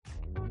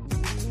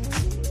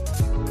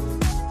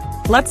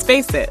Let's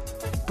face it,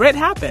 Brit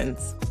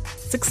happens.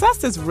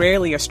 Success is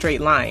rarely a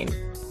straight line.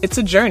 It's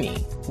a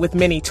journey with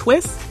many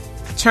twists,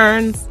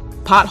 turns,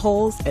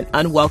 potholes, and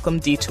unwelcome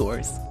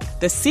detours.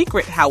 The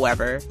secret,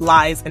 however,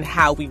 lies in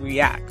how we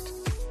react.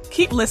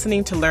 Keep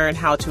listening to learn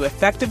how to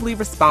effectively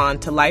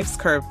respond to life's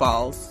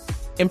curveballs,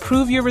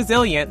 improve your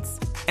resilience,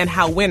 and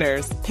how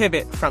winners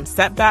pivot from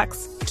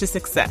setbacks to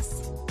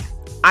success.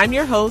 I'm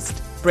your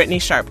host, Brittany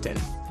Sharpton.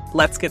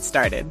 Let's get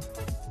started.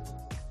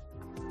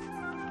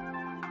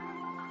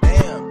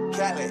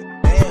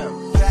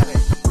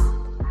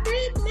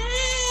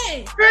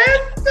 Brittany!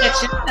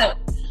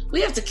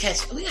 We have to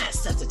catch. We got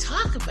stuff to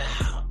talk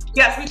about.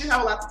 Yes, we do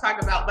have a lot to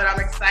talk about, but I'm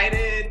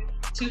excited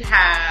to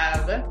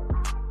have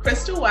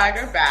Crystal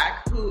Wagner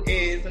back, who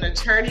is an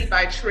attorney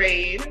by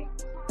trade,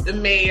 the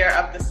mayor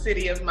of the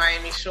city of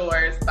Miami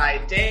Shores by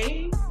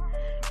day,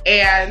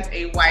 and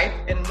a wife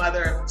and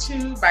mother of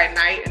two by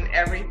night and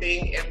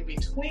everything in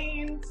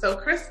between. So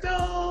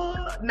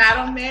Crystal,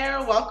 Madam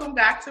Mayor, welcome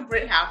back to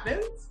Brit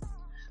Happens.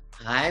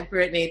 Hi,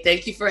 Brittany.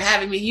 Thank you for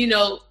having me. You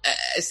know,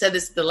 I said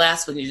this the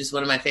last one. You're just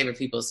one of my favorite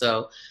people,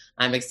 so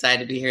I'm excited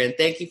to be here. And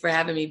thank you for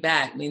having me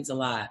back. It means a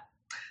lot.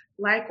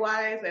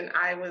 Likewise, and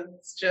I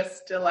was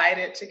just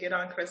delighted to get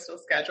on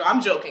Crystal's schedule. I'm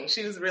joking.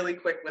 She was really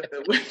quick with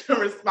the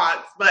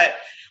response. But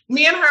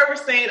me and her were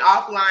saying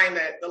offline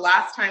that the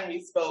last time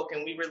we spoke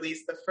and we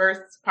released the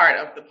first part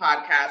of the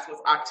podcast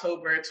was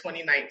October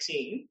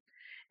 2019.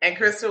 And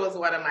Crystal was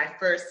one of my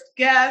first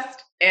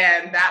guests.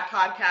 And that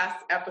podcast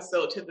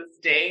episode to this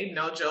day,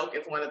 no joke,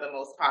 is one of the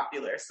most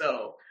popular.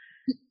 So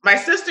my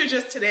sister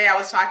just today, I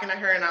was talking to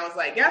her and I was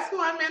like, guess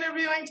who I'm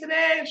interviewing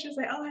today? And she was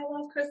like, oh, I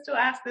love Crystal,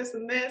 ask this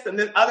and this. And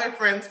then other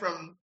friends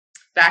from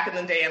back in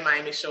the day in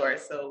Miami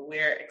Shores. So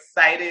we're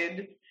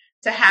excited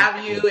to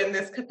have you in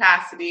this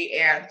capacity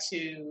and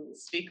to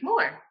speak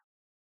more.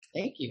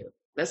 Thank you.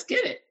 Let's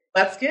get it.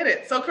 Let's get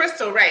it. So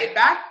Crystal, right,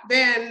 back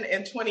then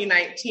in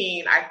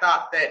 2019, I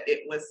thought that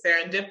it was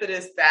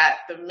serendipitous that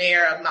the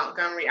mayor of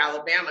Montgomery,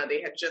 Alabama,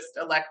 they had just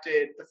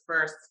elected the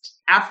first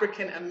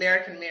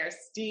African-American mayor,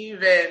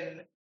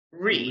 Steven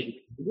Reed.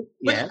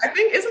 Yes. I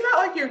think, isn't that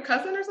like your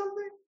cousin or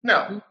something?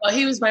 No. Well,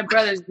 he was my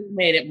brother's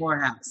roommate at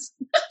Morehouse.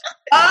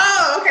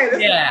 Oh, okay.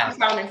 This is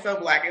sounding so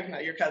black. It's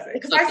not your cousin.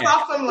 Because I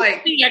saw some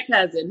like... He's your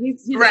cousin.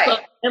 He's right.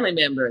 A family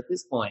member at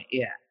this point,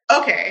 yeah.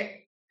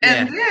 Okay.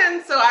 And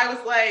then, so I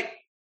was like,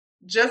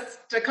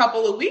 just a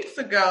couple of weeks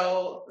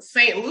ago,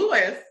 St.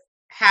 Louis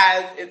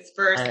has its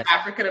first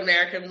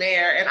African-American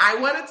mayor. And I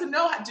wanted to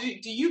know, do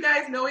you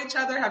guys know each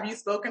other? Have you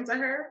spoken to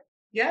her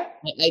yet?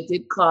 I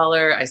did call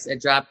her. I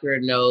dropped her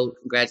a note,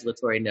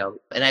 congratulatory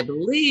note. And I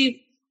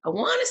believe, I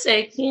want to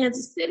say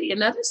Kansas City,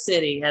 another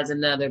city, has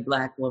another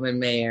Black woman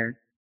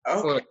mayor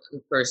for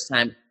the first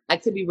time. I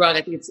could be wrong.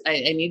 I think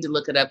I need to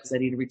look it up because I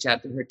need to reach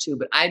out to her too.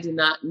 But I do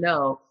not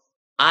know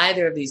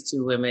either of these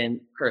two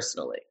women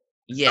personally.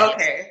 Yes.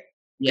 Okay.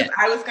 Yeah,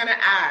 I was going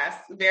to ask,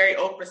 very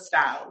Oprah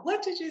style,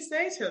 what did you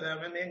say to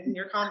them? And in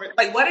your conversation,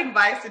 like, what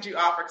advice did you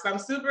offer? Because I'm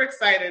super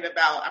excited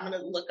about, I'm going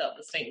to look up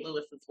the St.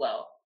 Louis as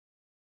well.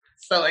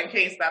 So in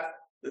case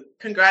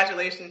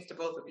congratulations to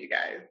both of you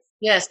guys.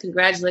 Yes,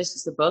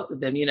 congratulations to both of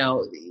them. You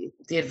know,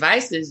 the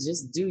advice is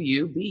just do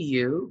you, be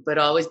you, but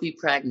always be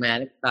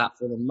pragmatic,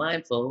 thoughtful, and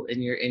mindful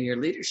in your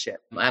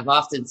leadership. I've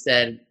often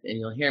said, and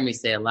you'll hear me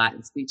say a lot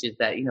in speeches,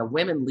 that, you know,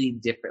 women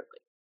lead differently.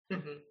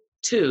 Mm-hmm.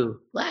 Two,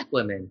 Black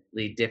women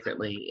lead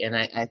differently. And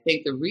I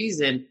think the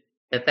reason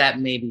that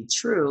may be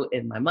true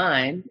in my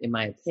mind, in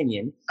my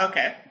opinion,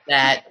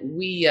 that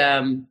we,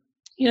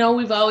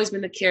 we've always been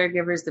the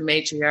caregivers, the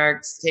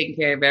matriarchs, taking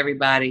care of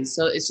everybody.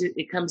 So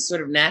it comes sort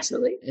of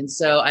naturally. And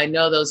so I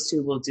know those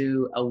two will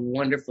do a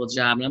wonderful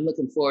job. And I'm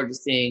looking forward to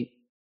seeing,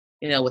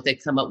 what they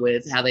come up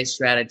with, how they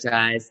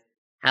strategize,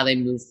 how they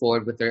move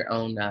forward with their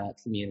own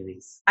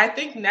communities. I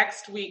think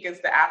next week is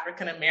the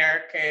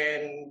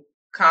African-American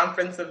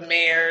Conference of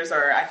Mayors,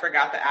 or I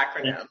forgot the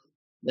acronym.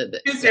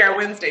 Tuesday or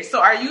Wednesday.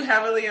 So are you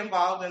heavily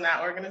involved in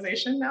that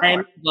organization now?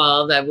 I'm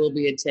involved. I will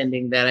be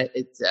attending that.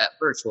 It's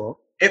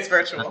virtual. It's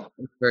virtual.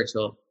 It's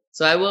virtual.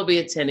 So I will be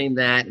attending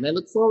that. And I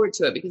look forward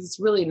to it because it's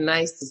really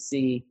nice to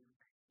see,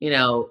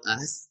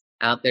 us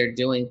out there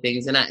doing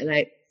things. And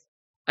I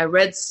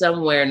read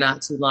somewhere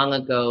not too long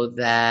ago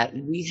that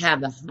we have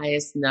the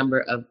highest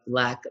number of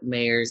Black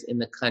mayors in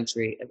the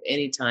country of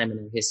any time in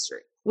our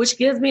history, which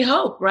gives me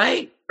hope,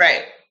 right?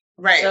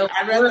 Right. So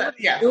I read that.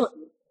 Yes.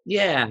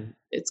 Yeah,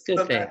 it's a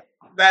good thing.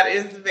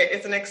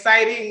 It's an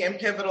exciting and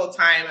pivotal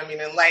time. I mean,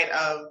 in light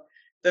of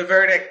the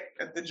verdict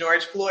of the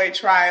George Floyd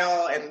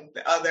trial and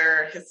the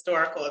other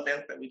historical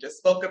events that we just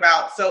spoke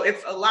about. So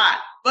it's a lot.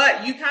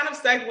 But you kind of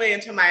segue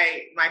into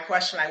my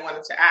question I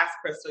wanted to ask,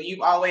 Crystal.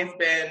 You've always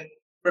been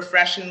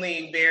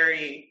refreshingly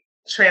very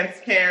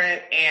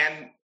transparent,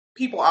 and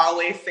people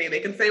always say they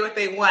can say what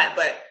they want,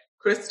 but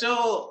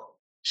Crystal,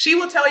 she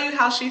will tell you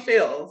how she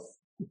feels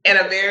in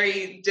a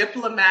very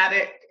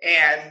diplomatic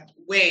and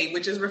way,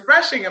 which is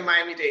refreshing in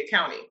Miami-Dade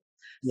County.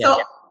 Yeah.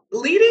 So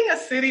leading a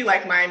city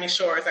like Miami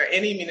Shores or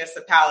any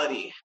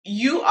municipality,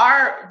 you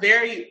are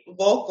very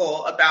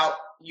vocal about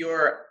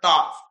your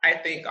thoughts, I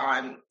think,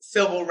 on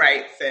civil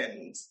rights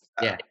and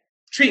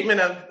treatment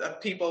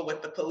of people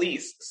with the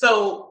police.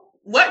 So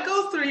what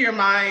goes through your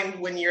mind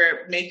when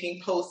you're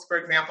making posts, for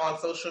example, on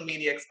social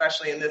media,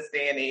 especially in this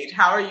day and age?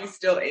 How are you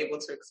still able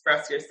to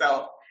express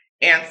yourself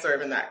and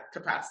serve in that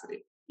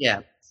capacity? Yeah.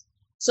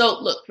 So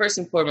look, first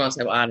and foremost,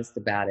 I'm honest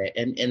about it.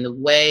 And the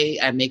way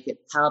I make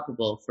it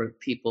palpable for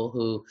people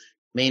who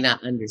may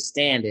not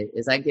understand it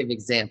is I give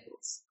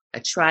examples. I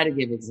try to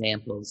give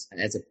examples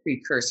as a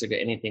precursor to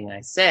anything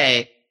I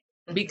say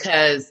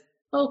because,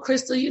 oh,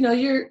 Crystal,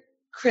 you're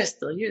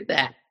Crystal, you're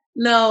that.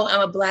 No,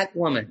 I'm a Black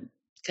woman,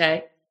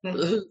 okay,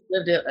 who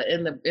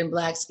lived in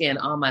Black skin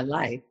all my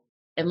life.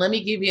 And let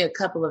me give you a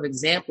couple of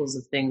examples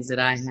of things that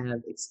I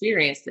have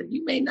experienced that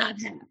you may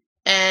not have.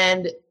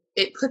 And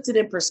it puts it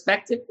in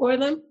perspective for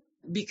them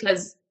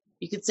because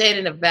you could say it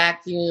in a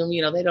vacuum,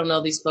 they don't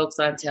know these folks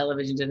on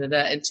television,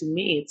 And to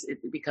me,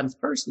 it becomes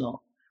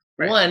personal.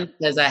 Right. One,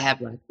 because I have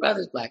Black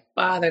brothers, Black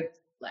father,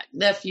 Black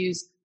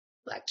nephews,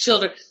 Black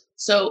children.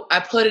 So I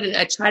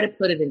try to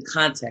put it in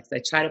context.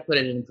 I try to put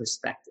it in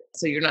perspective.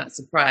 So you're not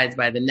surprised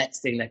by the next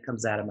thing that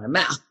comes out of my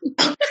mouth.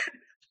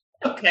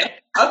 Okay.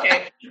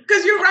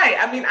 Because you're right.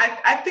 I mean,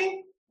 I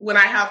think when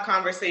I have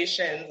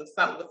conversations with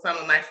some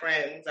of my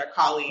friends or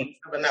colleagues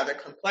of another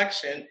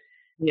complexion,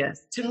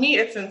 yes, to me,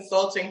 it's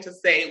insulting to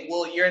say,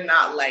 well, you're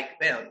not like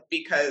them,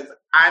 because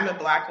I'm a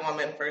Black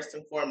woman first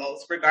and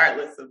foremost,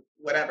 regardless of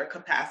whatever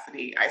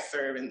capacity I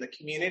serve in the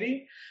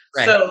community.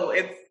 Right. So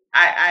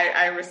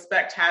I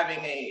respect having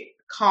a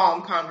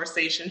calm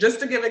conversation. Just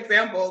to give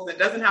examples, it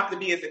doesn't have to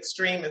be as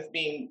extreme as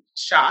being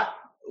shot,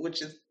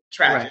 which is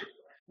tragic. Right.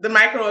 The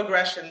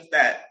microaggressions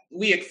that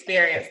we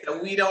experience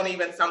that we don't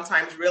even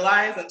sometimes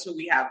realize until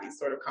we have these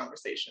sort of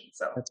conversations.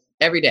 So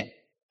every day,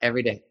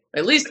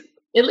 at least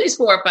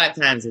 4 or 5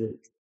 times a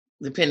week,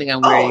 depending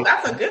on where. Oh,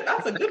 that's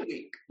a good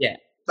week. Yeah,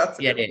 that's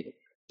a good week.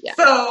 Yeah.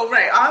 So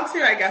on to,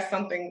 I guess,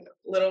 something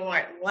a little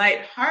more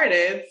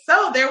lighthearted.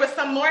 So there was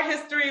some more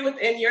history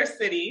within your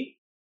city,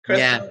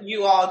 Crystal. Yeah.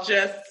 You all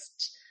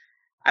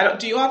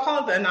do you all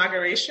call it the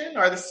inauguration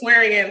or the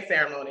swearing in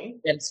ceremony?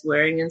 Yeah,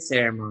 swearing in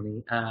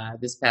ceremony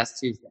this past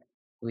Tuesday.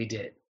 We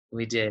did.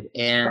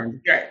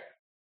 And right.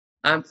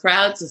 I'm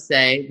proud to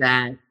say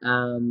that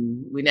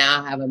we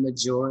now have a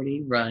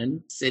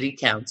majority-run city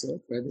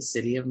council for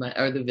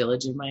the the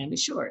village of Miami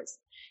Shores.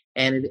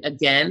 And it,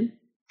 again,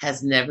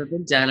 has never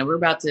been done. And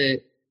we're I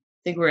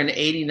think we're in an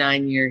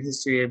 89-year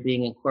history of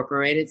being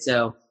incorporated.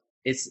 So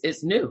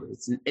it's new.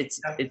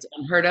 It's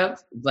unheard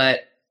of,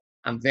 but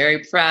I'm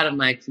very proud of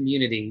my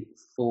community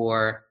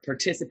for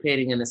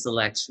participating in this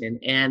election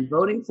and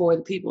voting for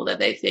the people that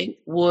they think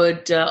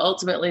would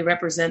ultimately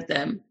represent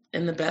them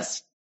in the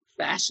best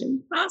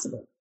fashion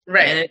possible.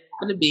 Right. And it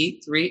happened to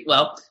be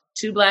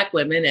 2 Black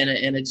women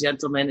and a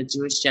gentleman, a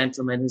Jewish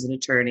gentleman who's an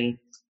attorney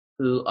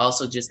who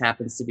also just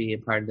happens to be a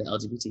part of the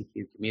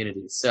LGBTQ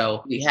community.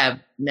 So we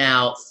have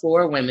now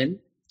 4 women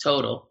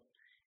total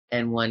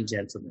and 1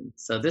 gentleman.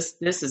 So this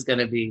is going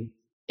to be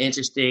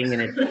interesting,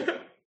 and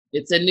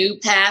it's a new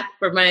path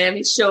for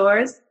Miami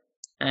Shores.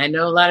 I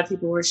know a lot of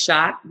people were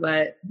shocked,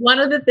 but one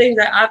of the things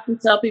I often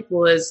tell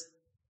people is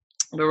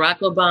Barack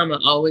Obama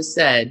always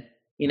said,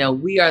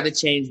 we are the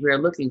change we're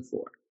looking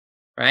for,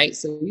 right?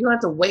 So you don't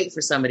have to wait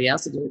for somebody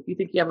else to do it. If you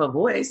think you have a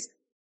voice,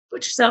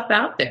 put yourself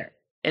out there.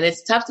 And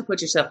it's tough to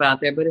put yourself out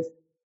there, but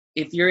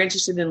if you're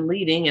interested in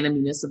leading in a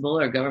municipal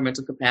or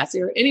governmental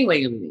capacity or any way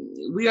you're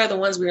leading, we are the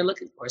ones we are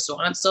looking for. So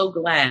I'm so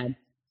glad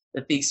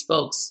that these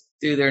folks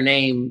threw their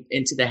name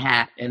into the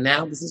hat, and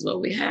now this is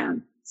what we have.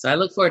 So I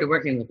look forward to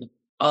working with them,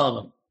 all of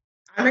them.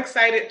 I'm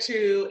excited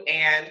too,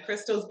 and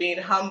Crystal's being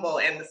humble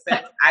in the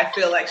sense I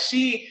feel like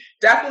she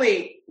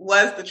definitely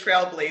was the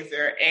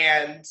trailblazer,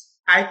 and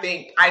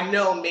I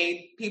know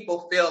made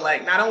people feel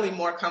like not only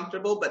more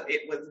comfortable, but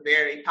it was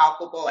very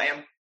palpable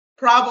and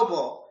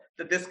probable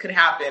that this could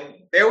happen.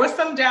 There was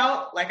some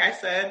doubt. Like I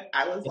said,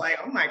 I was like,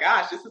 oh my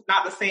gosh, this is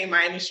not the same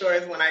Miami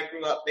Shores when I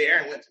grew up there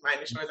and went to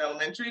Miami Shores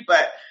Elementary,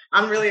 but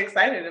I'm really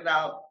excited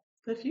about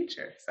the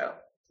future. So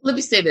let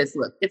me say this.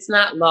 Look, it's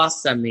not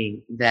lost on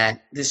me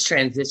that this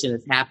transition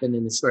has happened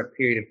in a short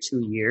period of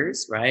 2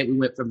 years, right? We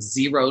went from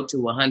 0 to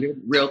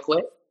 100 real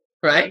quick,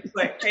 right?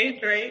 Like, hey,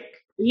 Drake.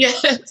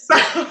 Yes.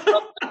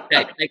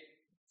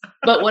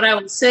 But what I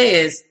would say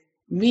is,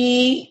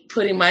 me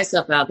putting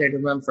myself out there to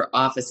run for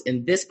office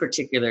in this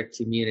particular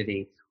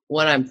community,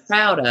 what I'm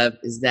proud of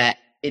is that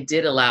it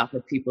did allow for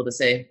people to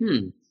say,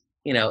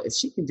 if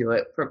she can do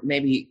it,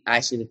 maybe I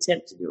should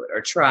attempt to do it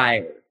or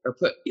try or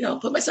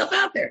put myself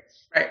out there.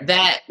 Right.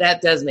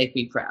 That does make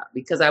me proud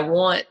because I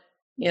want,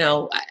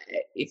 I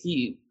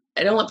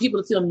don't want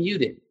people to feel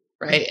muted,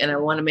 right? And I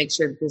want to make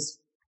sure that this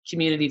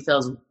community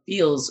feels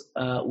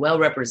well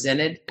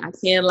represented. I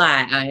can't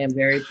lie. I am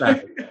very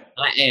proud.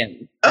 I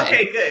am.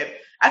 Okay, good.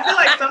 I feel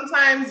like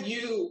sometimes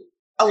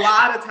a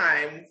lot of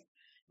times,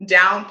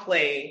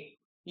 downplay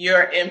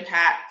your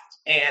impact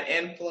and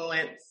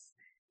influence,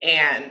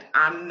 and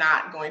I'm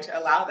not going to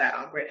allow that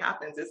on Grit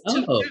Happens. It's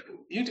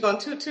you're going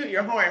to toot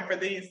your horn for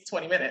these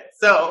 20 minutes.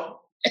 So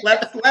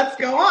let's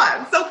go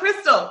on. So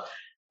Crystal,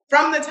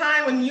 From the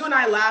time when you and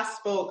I last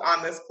spoke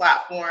on this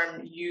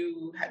platform,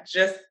 you had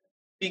just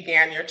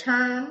began your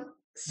term.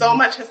 So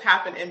much has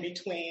happened in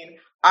between.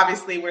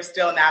 Obviously, we're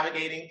still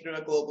navigating through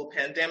a global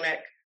pandemic.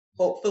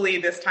 Hopefully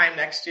this time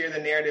next year, the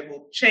narrative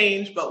will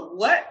change. But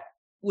what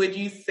would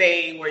you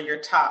say were your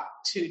top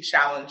 2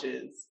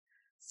 challenges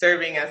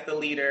serving as the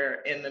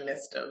leader in the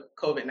midst of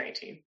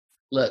COVID-19?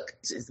 Look,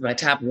 it's my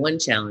top 1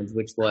 challenge,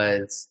 which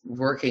was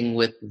working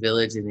with the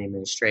village and the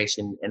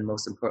administration, and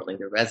most importantly,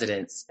 the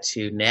residents,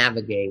 to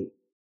navigate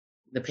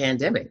the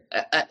pandemic,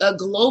 a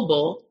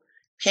global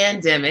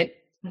pandemic,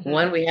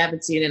 one we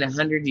haven't seen in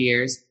 100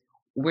 years,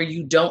 where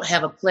you don't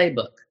have a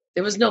playbook.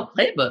 There was no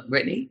playbook,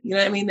 Brittany. You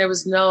know what I mean? There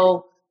was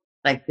no,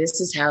 like,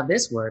 this is how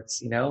this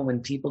works. You know,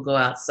 when people go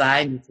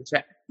outside,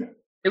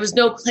 there was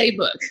no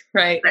playbook,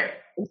 right?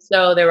 And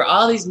so there were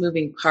all these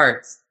moving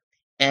parts.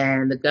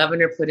 And the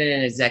governor put in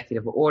an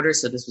executive order.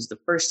 So this was the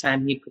first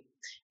time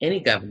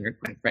any governor,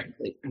 quite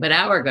frankly, but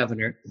our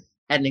governor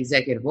had an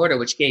executive order,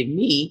 which gave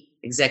me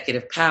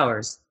executive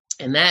powers.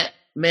 And that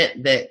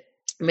meant that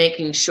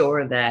making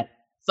sure that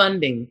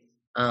funding,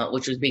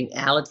 which was being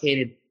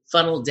allocated,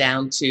 funneled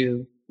down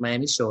to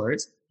Miami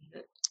Shores.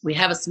 We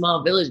have a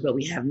small village, but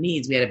we have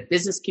needs. We had a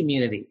business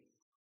community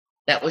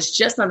that was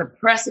just on the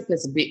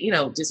precipice of we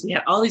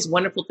had all these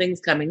wonderful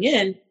things coming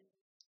in.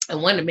 I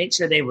wanted to make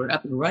sure they were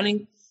up and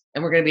running,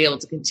 and we're going to be able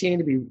to continue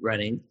to be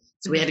running.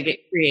 So we had to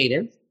get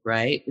creative,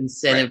 right?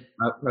 Incentive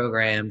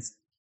programs,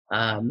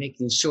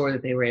 making sure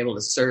that they were able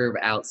to serve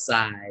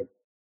outside,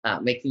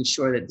 making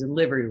sure that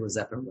delivery was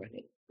up and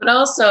running. But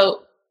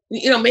also,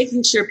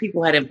 making sure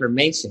people had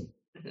information.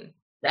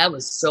 That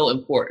was so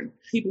important.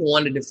 People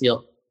wanted to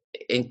feel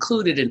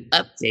included and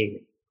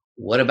updated.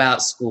 What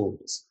about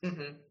schools?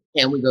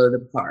 Can we go to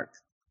the park?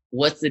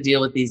 What's the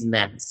deal with these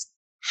masks?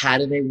 How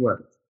do they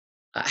work?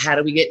 How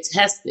do we get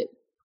tested?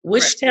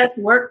 Which test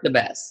worked the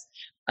best?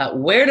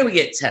 Where do we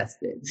get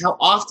tested? How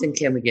often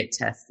can we get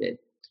tested?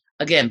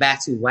 Again,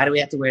 back to why do we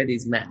have to wear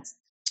these masks?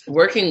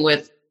 Working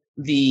with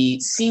the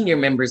senior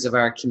members of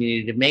our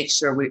community to make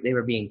sure they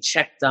were being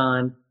checked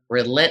on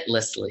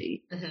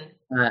relentlessly,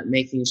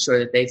 making sure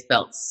that they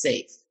felt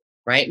safe,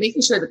 right?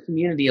 Making sure the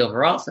community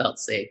overall felt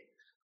safe.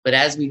 But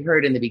as we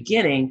heard in the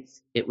beginning,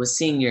 it was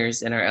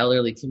seniors in our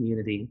elderly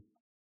community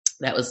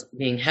that was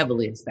being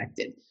heavily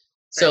affected.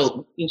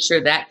 So making sure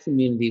that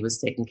community was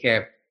taken care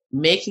of,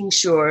 making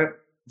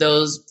sure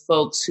those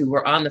folks who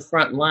were on the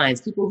front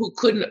lines, people who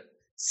couldn't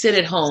sit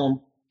at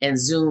home and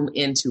Zoom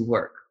into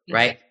work,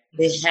 right?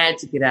 They had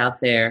to get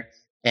out there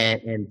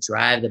and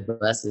drive the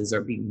buses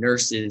or be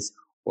nurses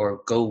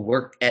or go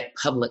work at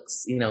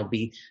Publix,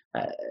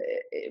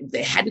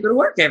 they had to go to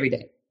work every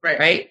day,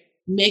 right?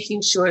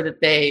 Making sure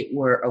that they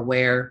were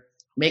aware,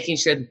 making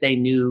sure that they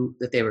knew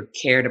that they were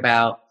cared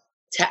about,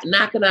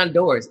 knocking on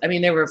doors. I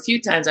mean, there were a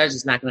few times I was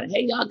just knocking on,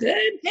 hey, y'all good?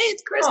 Hey,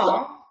 it's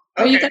Crystal.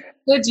 Are you guys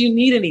good? Do you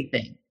need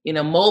anything?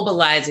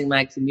 Mobilizing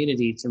my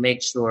community to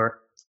make sure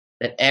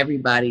that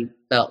everybody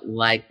felt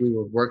like we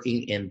were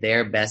working in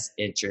their best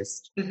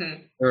interest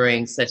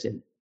during such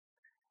an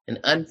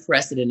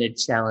unprecedented,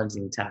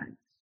 challenging time.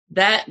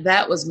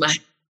 That was my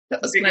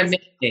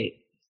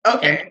mandate.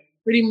 And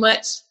pretty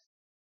much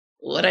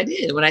what I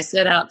did, what I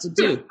set out to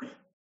do.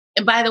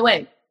 And by the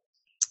way,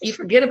 you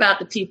forget about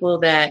the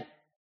people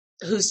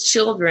whose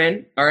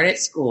children aren't at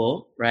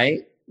school,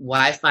 right?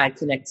 Wi-Fi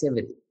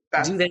connectivity.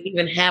 Do they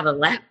even have a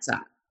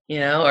laptop,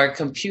 or a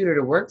computer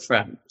to work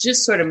from?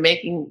 Just sort of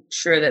making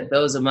sure that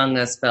those among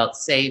us felt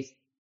safe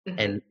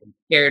and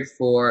cared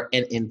for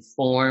and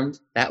informed.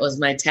 That was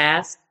my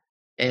task.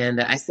 And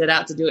I set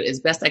out to do it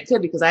as best I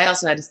could because I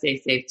also had to stay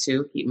safe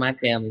too, keep my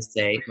family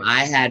safe.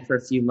 I had for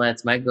a few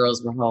months, my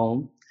girls were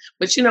home.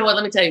 But you know what?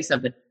 Let me tell you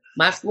something.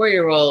 My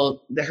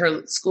 4-year-old,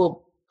 her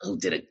school,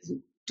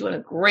 doing a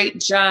great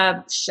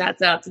job.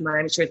 Shouts out to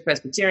Miami Church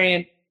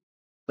Presbyterian.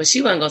 But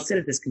she wasn't going to sit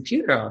at this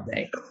computer all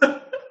day. Do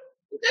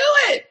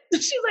it.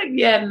 She's like,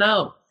 yeah,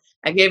 no.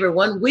 I gave her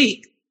 1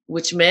 week,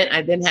 which meant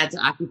I then had to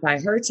occupy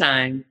her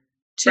time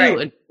too.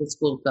 And the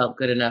school felt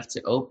good enough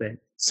to open.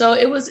 So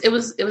it was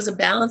a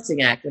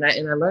balancing act. And I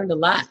learned a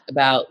lot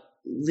about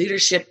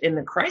leadership in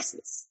the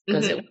crisis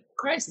because it was a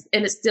crisis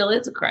and it still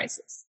is a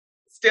crisis.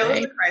 Still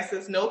is a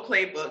crisis, no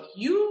playbook.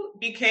 You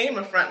became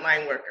a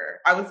frontline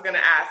worker. I was going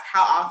to ask,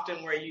 how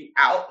often were you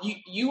out?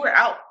 You were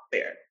out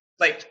there.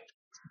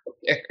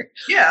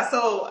 Yeah.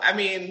 So, I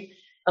mean.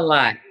 A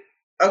lot.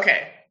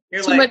 Okay.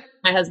 You're too much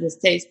my husband's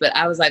taste, but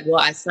I was like, well,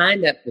 I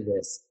signed up for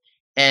this.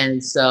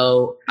 And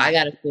so I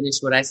got to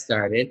finish what I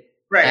started.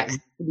 Right. I have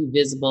to be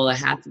visible. I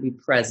have to be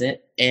present.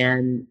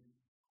 And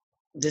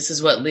this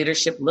is what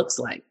leadership looks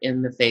like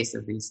in the face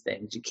of these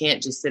things. You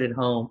can't just sit at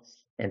home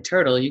and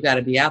turtle. You got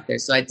to be out there.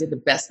 So I did the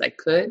best I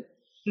could.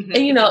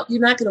 And, you're not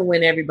going to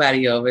win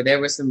everybody over.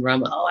 There was some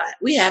rumble.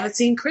 We haven't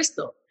seen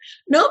Crystal.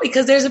 No,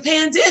 because there's a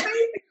pandemic.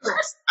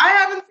 I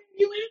haven't seen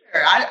you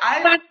either.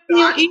 I not seen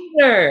you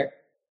either.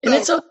 And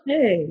it's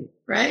okay,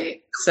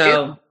 right?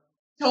 So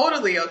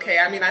Totally okay.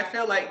 I mean, I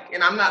feel like,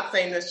 and I'm not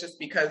saying this just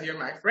because you're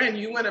my friend,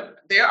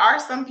 there are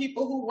some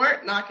people who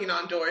weren't knocking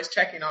on doors,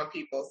 checking on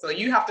people. So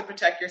you have to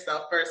protect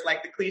yourself first,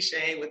 like the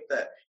cliche with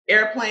the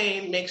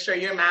airplane, make sure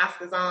your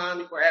mask is on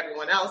before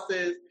everyone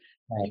else's.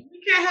 Right.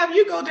 We can't have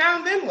you go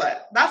down, then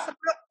what? That's a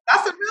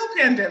real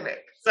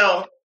pandemic.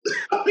 So,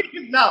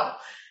 no.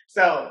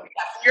 So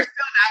yes, you're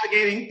still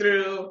navigating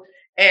through.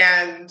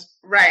 And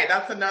right,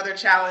 that's another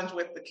challenge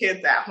with the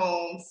kids at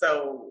home.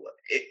 So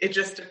it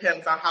just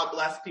depends on how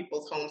blessed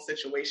people's home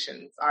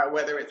situations are,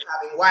 whether it's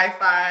having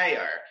Wi-Fi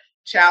or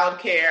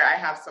childcare. I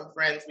have some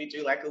friends, we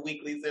do like a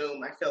weekly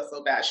Zoom. I feel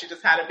so bad. She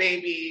just had a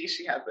baby.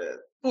 She has a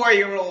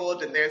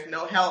 4-year-old and there's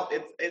no help.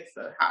 It's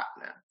a hot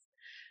mess.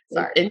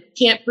 Sorry. And you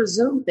can't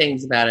presume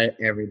things about it,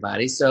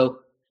 everybody. So,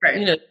 right.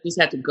 You just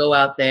have to go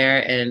out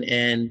there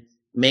and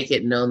make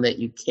it known that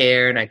you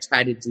care. And I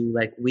try to do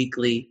like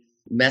weekly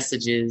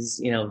messages,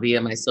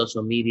 via my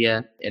social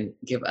media and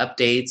give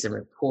updates and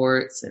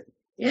reports and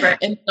right.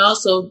 And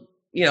also,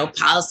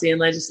 policy and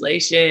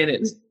legislation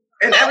and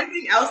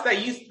everything else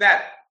that you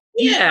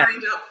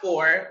signed up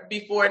for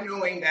before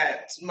knowing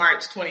that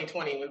March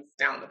 2020 was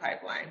down the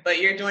pipeline.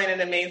 But you're doing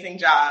an amazing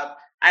job.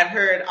 I've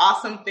heard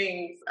awesome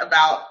things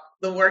about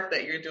the work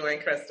that you're doing,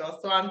 Crystal.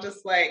 So I'm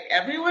just like,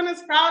 everyone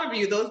is proud of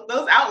you. Those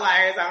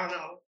outliers, I don't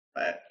know,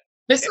 but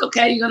it's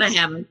okay. You're gonna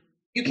have them.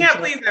 You can't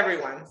please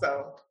everyone,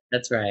 so.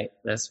 That's right.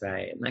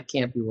 And I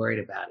can't be worried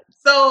about it.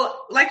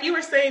 So like you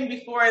were saying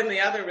before in the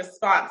other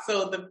response,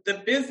 so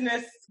the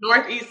business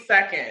Northeast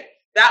Second,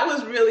 that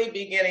was really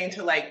beginning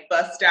to like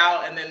bust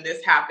out and then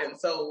this happened.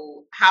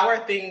 So how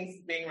are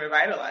things being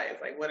revitalized?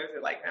 Like, what is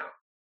it like now?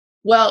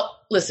 Well,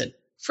 listen,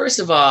 first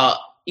of all,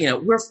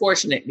 we're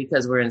fortunate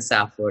because we're in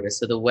South Florida.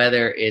 So the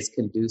weather is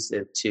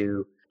conducive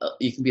to,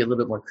 you can be a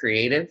little bit more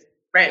creative.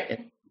 Right.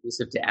 And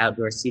conducive to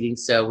outdoor seating.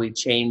 So we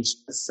changed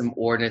some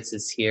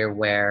ordinances here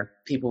where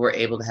people were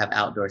able to have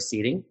outdoor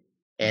seating.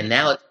 And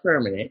now it's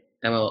permanent.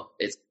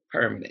 It's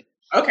permanent.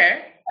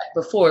 Okay.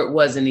 Before it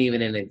wasn't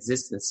even in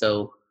existence.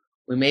 So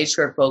we made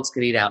sure folks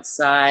could eat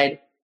outside.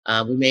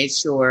 We made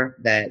sure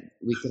that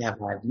we could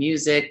have live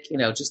music,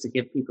 just to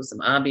give people some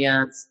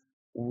ambiance.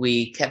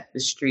 We kept the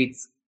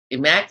streets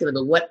immaculate.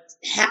 But what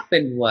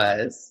happened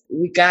was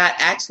we got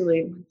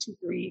actually 1, 2,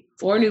 3,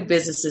 4 new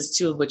businesses,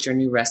 2 of which are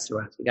new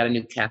restaurants. We got a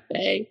new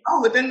cafe.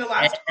 Oh, within the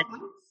last 12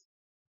 months?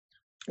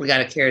 We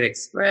got a Carrot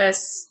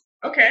Express.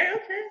 Okay.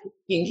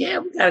 Yeah,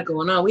 we got it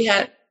going on. We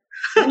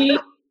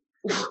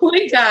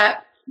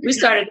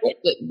started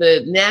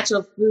the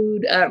natural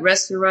food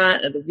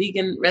restaurant, the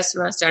vegan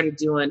restaurant started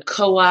doing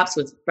co-ops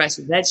with fresh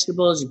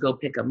vegetables. You go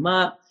pick them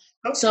up.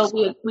 Okay. So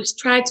we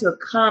tried to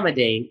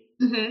accommodate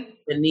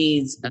the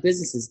needs of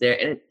businesses there,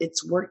 and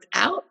it's worked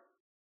out.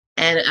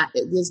 And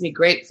it gives me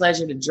great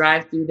pleasure to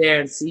drive through there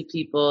and see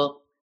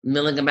people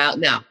milling them out.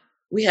 Now,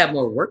 we have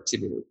more work to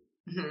do,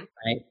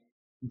 right?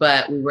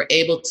 But we were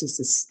able to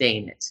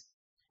sustain it.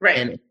 Right.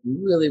 And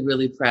I'm really,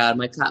 really proud.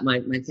 My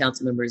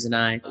council members and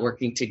I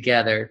working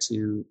together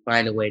to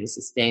find a way to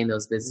sustain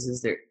those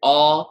businesses. They're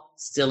all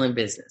still in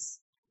business.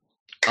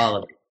 All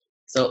of it.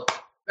 So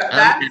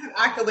that's an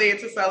accolade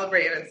to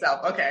celebrate in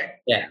itself. Okay.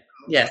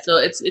 Yeah. So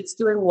it's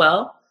doing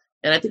well.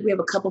 And I think we have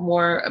a couple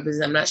more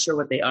businesses. I'm not sure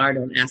what they are.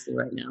 Don't ask me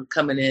right now.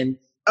 Coming in in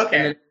a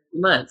few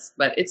months.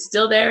 But it's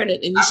still there. And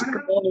you should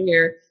come over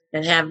here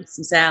and have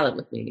some salad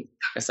with me.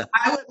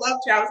 I would love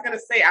to. I was going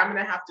to say, I'm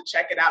going to have to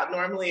check it out.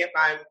 Normally, if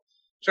I'm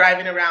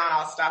driving around,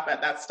 I'll stop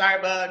at that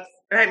Starbucks.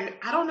 And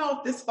I don't know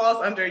if this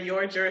falls under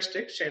your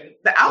jurisdiction.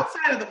 The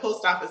outside of the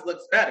post office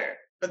looks better,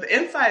 but the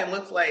inside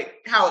looks like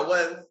how it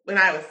was when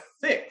I was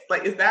 6.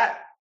 Like, is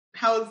that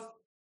how's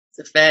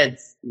the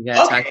feds? You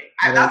gotta talk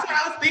that's what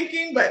I was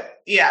thinking,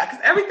 but yeah,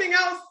 because everything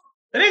else.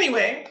 But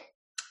anyway,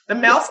 the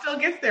mail still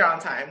gets there on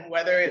time,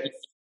 whether it's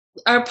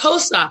our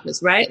post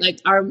office, right? Like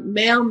our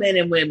mailmen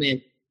and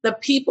women, the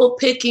people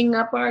picking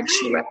up our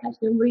trash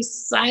and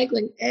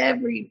recycling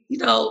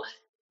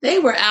they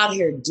were out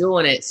here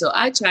doing it. So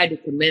I tried to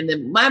commend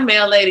them. My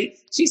mail lady,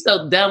 she's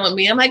so done with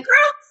me. I'm like, girl,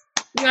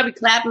 you gotta be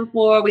clapping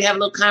for her. We have a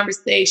little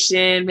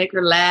conversation, make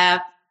her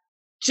laugh.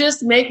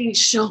 Just making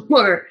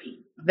sure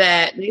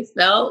that they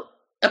felt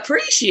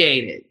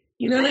appreciated.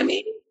 You know what I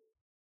mean?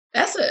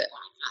 That's a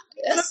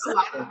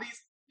lot of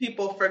these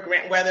people for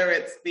granted, whether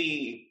it's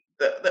the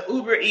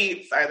Uber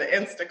Eats or the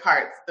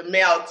Instacarts, the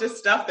mail, just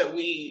stuff that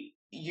we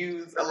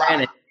use a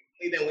lot.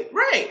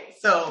 Right.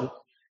 So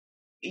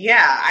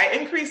yeah, I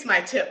increased my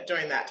tip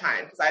during that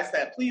time because I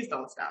said, please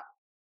don't stop.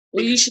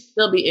 Well, you should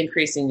still be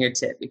increasing your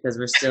tip because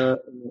we're still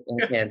in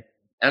the pandemic.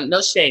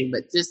 No shame,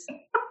 but just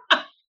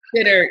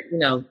consider,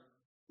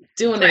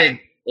 doing an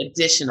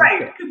additional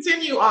tip.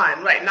 Continue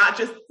on, right? Not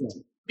just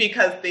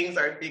because things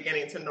are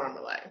beginning to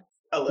normalize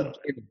a little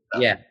bit.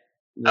 So. Yeah.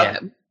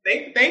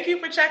 Thank you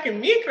for checking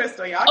me,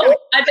 Crystal. Y'all.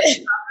 I bet.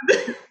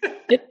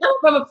 It comes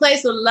from a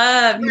place of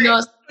love,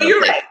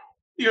 You're right.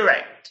 You're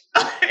right.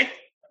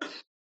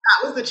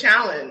 That was the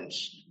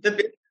challenge. The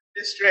business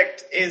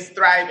district is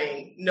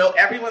thriving. No,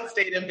 everyone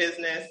stayed in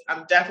business.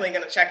 I'm definitely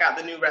going to check out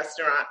the new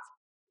restaurants.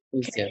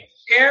 Please do.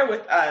 Share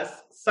with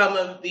us some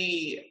of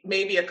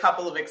maybe a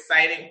couple of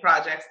exciting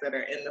projects that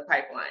are in the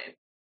pipeline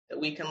that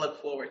we can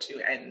look forward to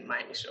in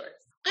Miami Shores.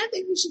 I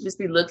think we should just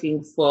be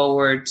looking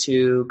forward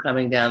to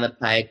coming down the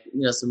pike,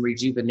 some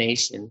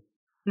rejuvenation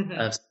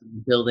of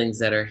some buildings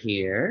that are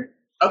here.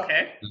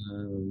 Okay.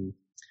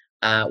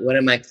 One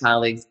of my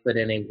colleagues put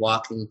in a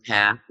walking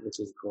path, which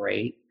is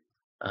great,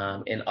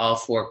 in all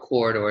 4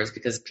 corridors,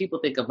 because people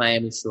think of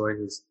Miami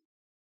Shores as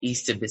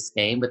east of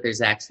Biscayne, but there's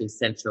actually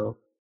Central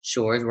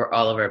Shores where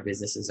all of our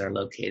businesses are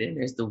located.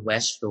 There's the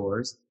West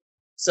Shores.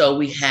 So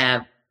we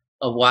have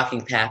a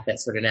walking path that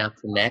sort of now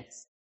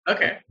connects.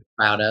 Okay.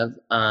 Proud of.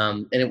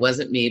 And it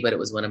wasn't me, but it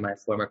was one of my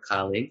former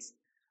colleagues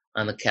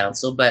on the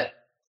council. But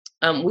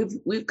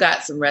we've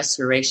got some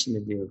restoration to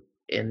do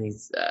in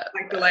these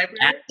like the library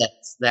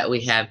assets that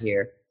we have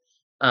here.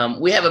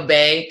 We have a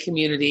bay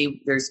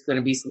community. There's going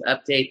to be some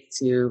updates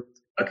to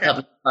the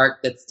public park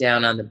that's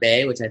down on the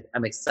bay, which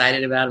I'm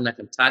excited about. I'm not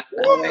going to talk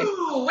about it.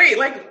 Ooh, wait,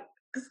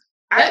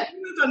 I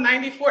think it's on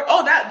 94.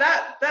 Oh,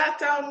 that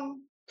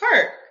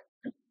park.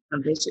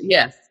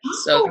 Yes.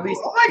 So oh my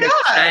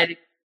God.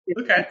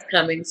 It's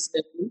coming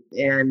soon,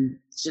 and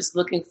just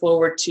looking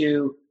forward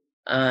to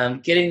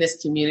getting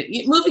this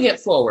community, moving it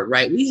forward,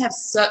 right? We have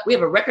a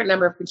record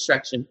number of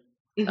construction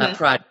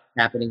projects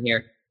happening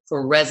here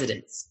for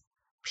residents.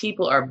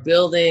 People are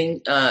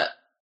building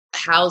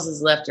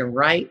houses left and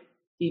right.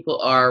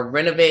 People are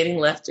renovating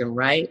left and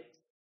right.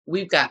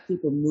 We've got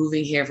people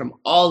moving here from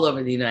all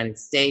over the United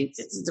States.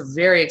 It's a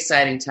very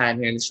exciting time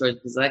here in the Shores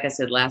because, like I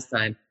said last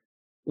time,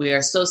 we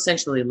are so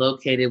centrally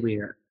located. We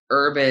are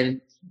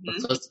urban, we're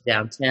close to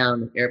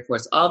downtown, the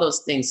airports, all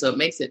those things. So it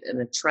makes it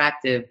an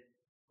attractive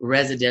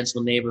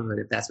residential neighborhood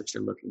if that's what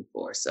you're looking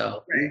for.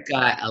 So we've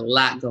got a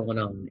lot going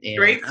on. And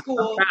great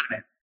school.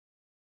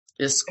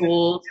 The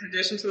school, in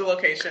addition to the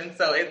location,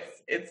 so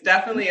it's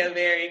definitely a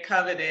very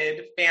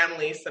coveted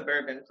family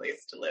suburban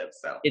place to live.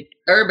 So it's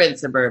urban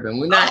suburban.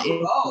 We're not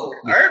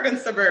urban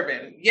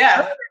suburban.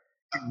 Yes.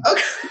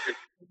 Okay.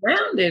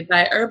 Surrounded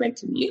by urban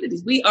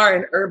communities. We are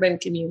an urban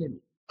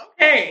community.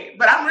 Okay,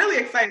 but I'm really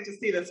excited to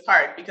see this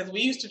park because we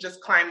used to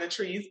just climb the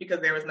trees because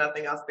there was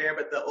nothing else there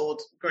but the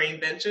old green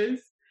benches.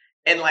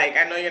 And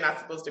I know you're not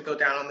supposed to go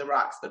down on the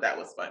rocks, but that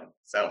was fun.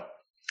 So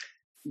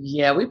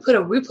yeah, we put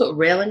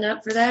railing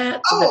up for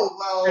that. To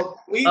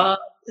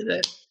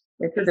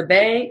the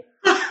bay.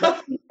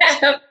 I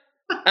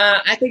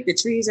think the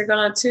trees are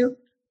gone too.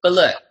 But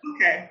look,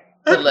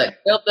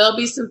 there'll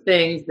be some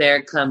things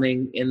there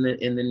coming in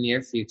the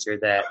near future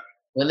that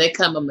when they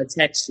come, I'm gonna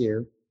text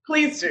you.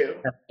 Please do.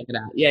 Check it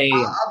out. Yeah.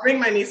 I'll bring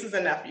my nieces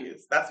and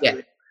nephews. That's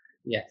really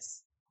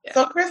yes. Yeah.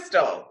 So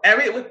Crystal,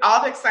 with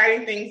all the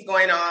exciting things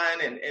going on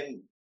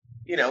and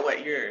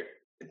what you're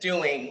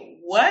doing,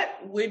 what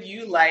would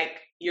you like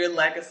your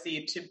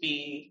legacy to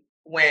be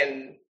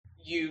when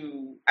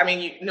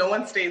no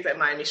one stays at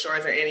Miami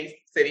Shores or any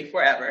city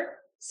forever.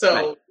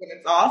 So when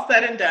it's all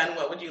said and done,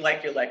 what would you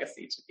like your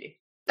legacy to be?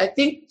 I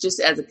think just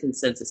as a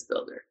consensus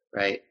builder,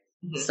 right?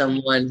 Mm-hmm.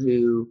 Someone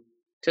who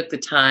took the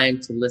time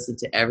to listen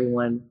to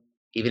everyone,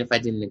 even if I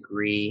didn't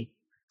agree,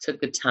 took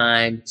the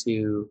time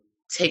to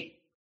take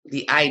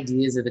the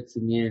ideas of the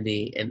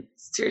community and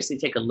seriously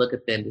take a look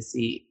at them to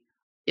see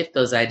if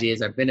those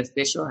ideas are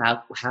beneficial,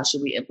 how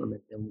should we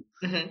implement them?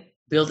 Mm-hmm.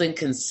 Building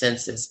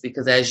consensus,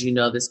 because as you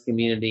know, this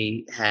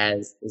community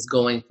is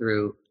going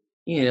through,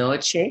 a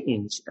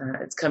change.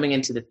 It's coming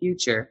into the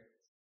future.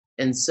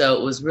 And so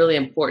it was really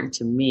important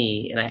to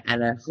me,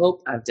 and I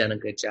hope I've done a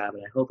good job,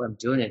 and I hope I'm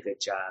doing a good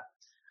job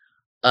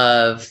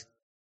of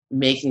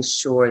making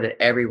sure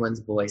that everyone's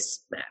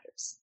voice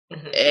matters.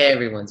 Mm-hmm.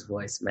 Everyone's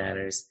voice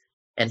matters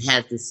and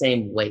has the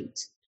same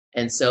weight.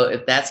 And so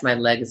if that's my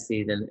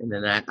legacy, then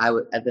I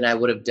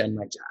would have done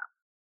my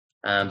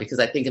job. Because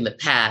I think in the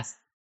past,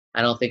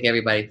 I don't think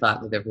everybody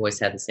thought that their voice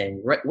had the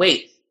same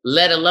weight,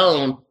 let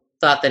alone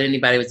thought that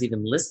anybody was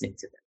even listening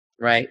to them,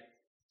 right?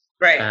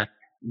 Right.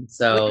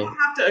 So we don't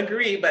have to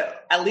agree,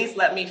 but at least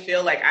let me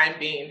feel like I'm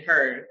being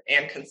heard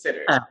and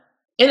considered.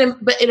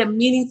 But in a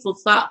meaningful,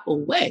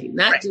 thoughtful way,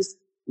 not just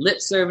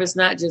lip service,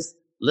 not just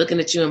looking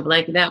at you and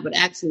blanking out, but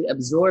actually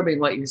absorbing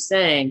what you're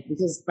saying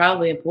because it's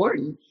probably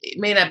important. It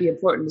may not be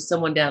important to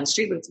someone down the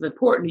street, but it's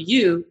important to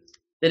you,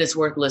 then it's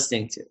worth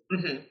listening to.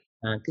 Mm-hmm.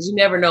 Because you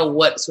never know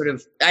what sort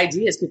of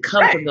ideas could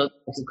come from those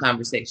types of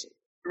conversations.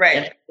 Right.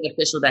 And how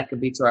beneficial that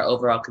could be to our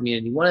overall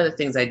community. One of the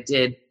things I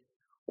did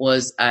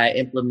was I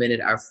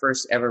implemented our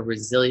first ever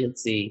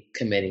resiliency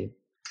committee,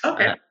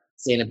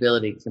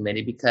 sustainability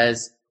committee,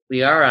 because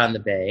we are on the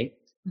Bay.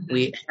 Mm-hmm.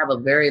 We have a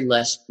very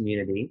lush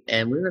community,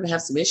 and we're going to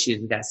have some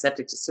issues. We got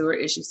septic to sewer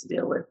issues to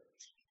deal with.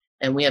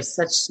 And we have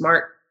such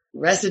smart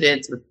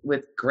residents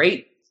with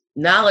great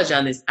knowledge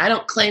on this. I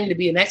don't claim to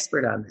be an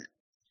expert on that.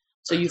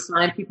 So you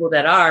find people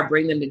that are,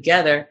 bring them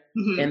together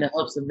in the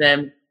hopes of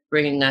them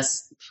bringing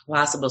us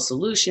possible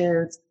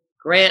solutions,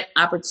 grant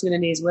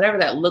opportunities, whatever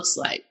that looks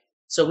like.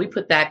 So we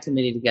put that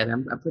committee together.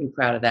 I'm pretty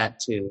proud of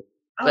that too.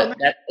 But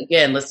that's,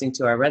 again, listening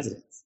to our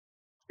residents.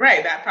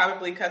 Right. That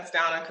probably cuts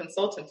down on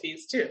consultant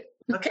fees too.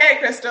 Okay,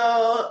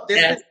 Crystal,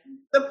 this is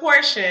the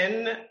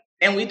portion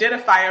And we did a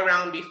fire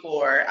round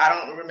before. I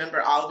don't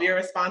remember all of your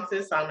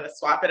responses, so I'm going to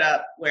swap it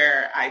up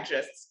where I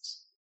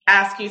just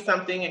ask you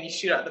something and you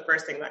shoot out the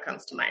first thing that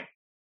comes to mind.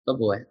 Oh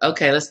boy.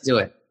 Okay, let's do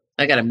it.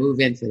 I got to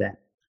move into that.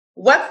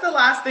 What's the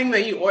last thing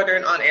that you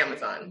ordered on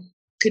Amazon?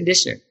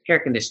 Conditioner, hair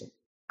conditioner.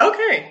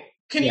 Okay.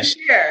 Can you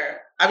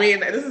share? I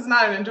mean, this is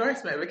not an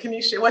endorsement, but can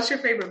you share? What's your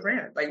favorite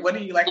brand? Like, what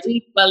do you like?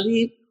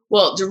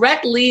 Well,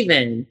 direct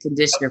leave-in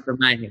conditioner for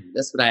my hair.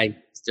 That's what I use.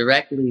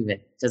 Direct leave-in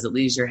because it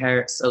leaves your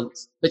hair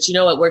soaked. But you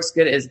know what works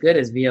good as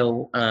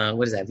VO?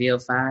 What is that?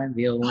 VO5,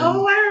 VO1.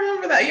 Oh, I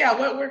remember that. Yeah,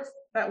 what works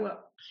that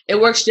well?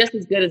 It works just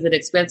as good as an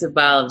expensive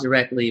bottle of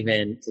direct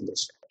leave-in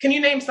conditioner. Can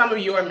you name some of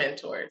your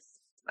mentors?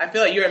 I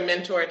feel like you're a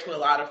mentor to a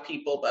lot of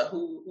people, but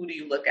who do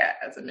you look at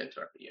as a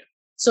mentor for you?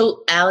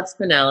 So Alex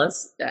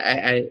Pinellas,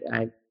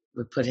 I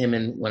would put him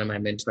in one of my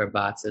mentor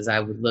boxes. I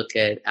would look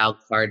at Al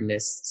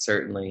Cardenas,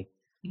 certainly.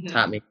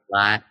 Taught me a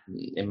lot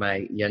in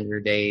my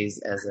younger days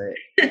as a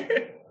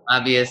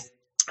hobbyist.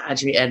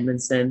 Audrey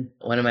Edmondson,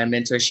 one of my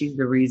mentors. She's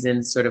the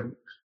reason sort of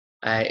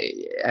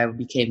I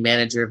became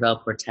manager of El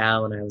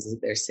Portal when I was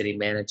their city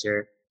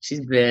manager. She's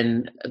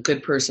been a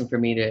good person for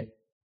me to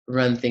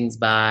run things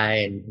by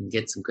and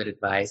get some good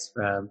advice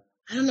from.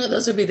 I don't know.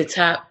 Those would be the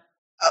top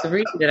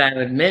three that I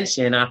would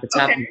mention off the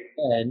top of my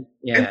head.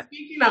 Yeah. And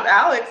speaking of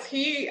Alex,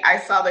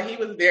 I saw that he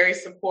was very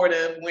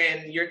supportive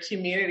when your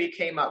community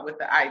came up with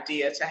the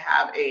idea to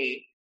have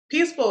a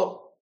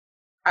peaceful,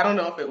 I don't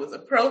know if it was a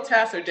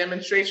protest or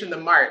demonstration, the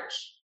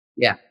march.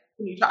 Yeah.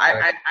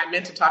 I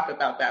meant to talk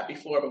about that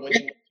before, but when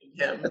you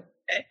mentioned him,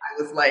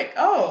 I was like,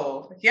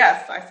 oh,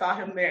 yes, I saw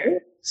him there.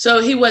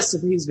 So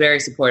he's very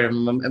supportive.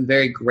 I'm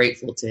very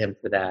grateful to him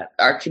for that.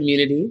 Our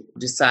community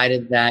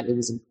decided that it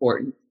was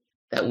important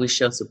that we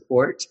show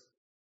support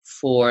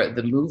for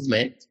the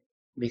movement,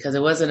 because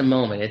it wasn't a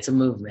moment, it's a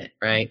movement,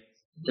 right?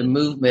 Mm-hmm. The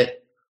movement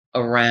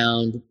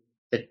around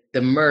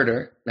the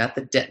murder, not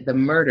the death, the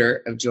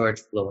murder of George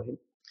Floyd.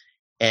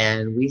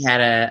 And we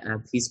had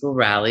a peaceful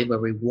rally where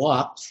we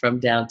walked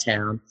from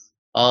downtown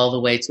all the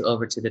way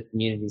over to the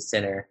community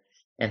center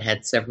and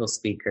had several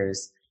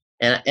speakers.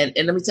 And let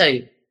me tell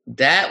you,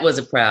 that was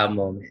a proud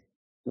moment.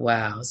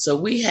 Wow. So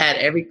we had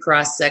every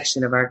cross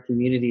section of our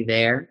community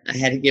there. I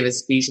had to give a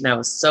speech and I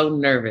was so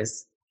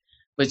nervous,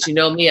 but you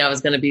know me, I was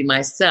going to be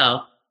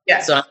myself.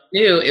 Yes. So I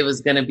knew it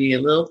was going to be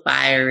a little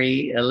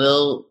fiery, a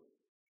little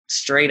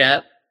straight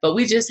up, but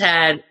we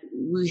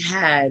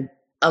had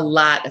a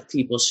lot of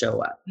people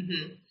show up.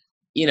 Mm-hmm.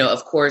 You know,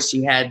 of course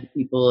you had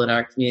people in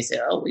our community say,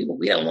 oh,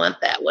 we don't want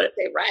that. What if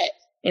they riot?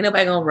 Ain't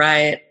nobody going to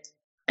riot.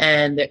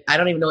 And I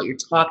don't even know what you're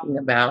talking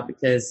about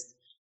because,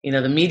 you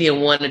know, the media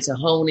wanted to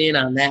hone in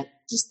on that.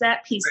 Just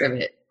that piece of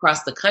it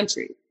across the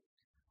country.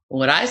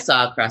 What I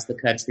saw across the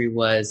country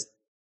was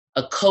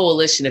a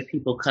coalition of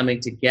people coming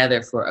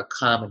together for a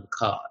common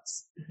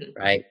cause, mm-hmm.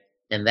 right?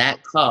 And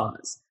that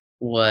cause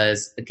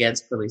was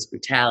against police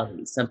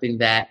brutality, something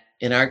that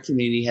in our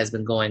community has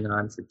been going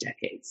on for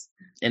decades.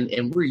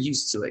 And we're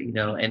used to it, you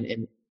know,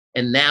 and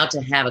now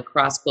to have a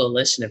cross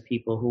coalition of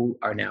people who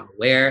are now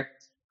aware,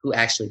 who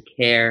actually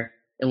care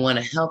and want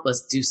to help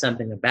us do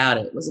something about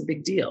it was a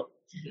big deal.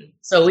 Mm-hmm.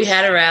 So we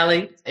had a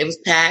rally. It was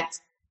packed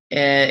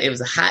and it was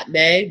a hot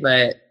day,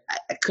 but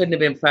I couldn't have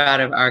been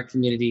proud of our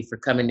community for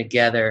coming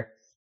together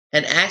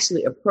and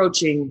actually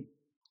approaching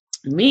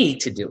me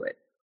to do it.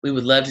 We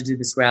would love to do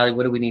this rally.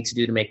 What do we need to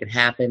do to make it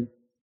happen?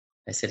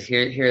 I said,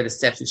 here are the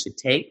steps you should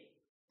take.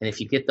 And if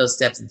you get those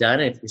steps done,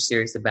 and if you're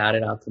serious about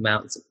it, I'll come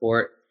out and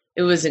support.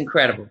 It was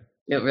incredible.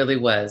 It really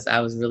was. I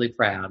was really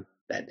proud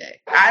that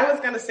day. I was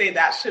going to say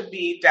that should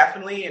be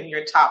definitely in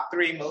your top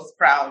 3 most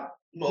proud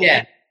moments.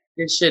 Yeah,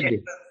 it should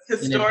be.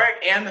 Historic,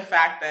 and the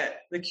fact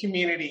that the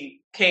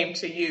community came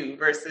to you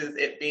versus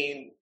it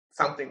being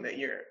something that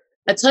you're.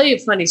 I'll tell you a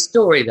funny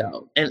story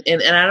though. And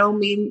I don't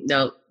mean,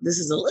 no, this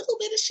is a little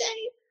bit of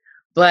shame,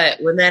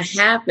 but when that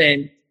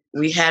happened,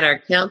 we had our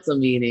council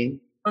meeting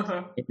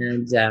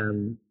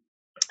and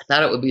I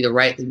thought it would be the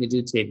right thing to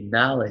do to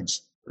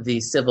acknowledge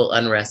the civil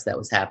unrest that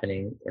was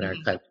happening in our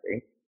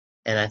country.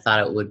 And I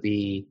thought it would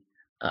be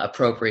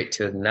appropriate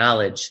to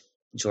acknowledge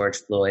George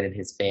Floyd and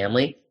his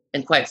family,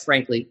 and quite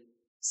frankly,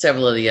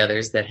 several of the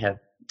others that have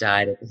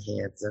died at the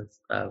hands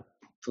of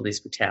police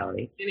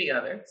brutality. Many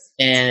others.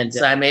 And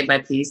so I made my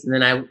piece, and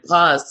then I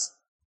paused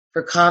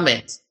for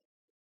comment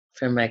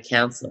from my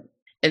counsel.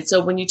 And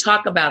so when you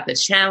talk about the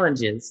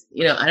challenges,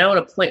 you know, I don't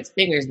want to point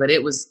fingers, but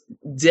it was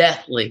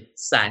deathly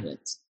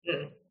silent,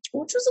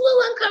 which was a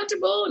little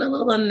uncomfortable and a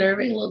little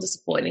unnerving, a little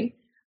disappointing.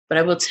 But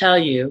I will tell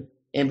you,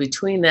 in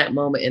between that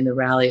moment in the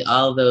rally,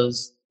 all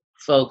those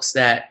folks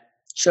that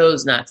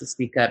chose not to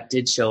speak up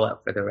did show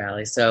up for the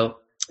rally. So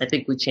I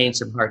think we changed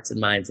some hearts and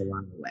minds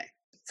along the way.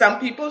 Some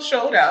people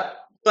showed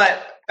up,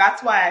 but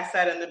that's why I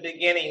said in the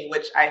beginning,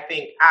 which I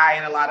think I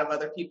and a lot of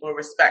other people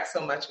respect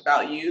so much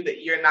about you,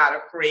 that you're not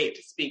afraid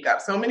to speak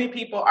up. So many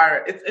people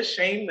are, it's a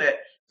shame that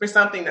for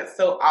something that's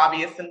so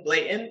obvious and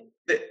blatant,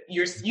 that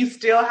you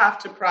still have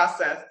to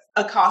process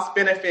a cost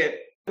benefit.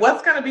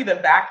 What's going to be the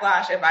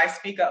backlash if I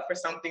speak up for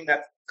something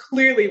that's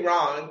clearly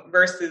wrong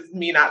versus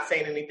me not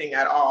saying anything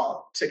at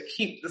all to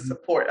keep the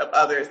support of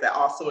others that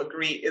also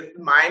agree is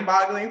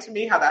mind-boggling to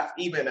me, how that's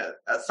even a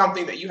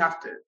something that you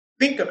have to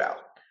think about.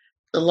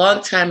 A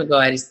long time ago,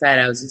 I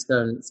decided I was just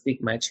going to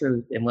speak my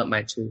truth and what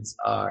my truths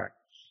are.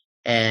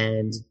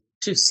 And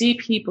to see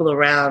people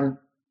around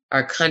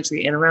our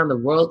country and around the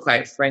world,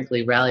 quite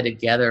frankly, rally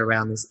together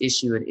around this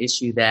issue, an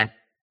issue that,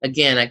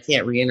 again, I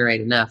can't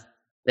reiterate enough,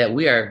 that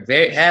we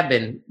have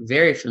been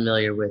very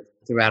familiar with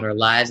throughout our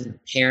lives, and our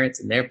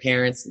parents and their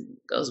parents, and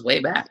it goes way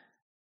back.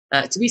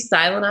 To be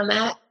silent on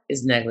that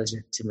is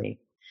negligent to me.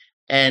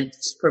 And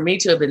for me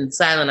to have been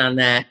silent on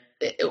that,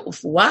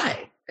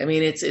 why? I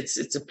mean,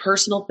 it's a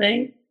personal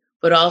thing,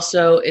 but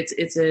also it's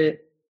an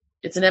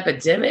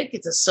epidemic.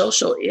 It's a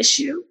social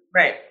issue.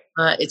 Right.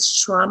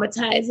 It's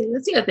traumatizing.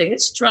 That's the other thing.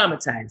 It's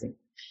traumatizing.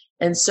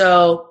 And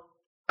so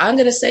I'm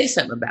going to say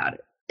something about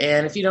it.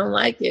 And if you don't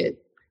like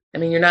it, I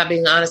mean, you're not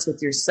being honest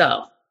with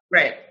yourself.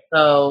 Right.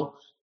 So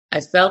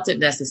I felt it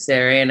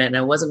necessary, and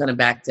I wasn't going to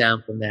back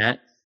down from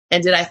that.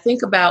 And did I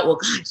think about, well,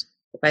 gosh,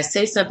 if I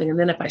say something and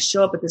then if I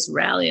show up at this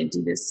rally and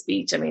do this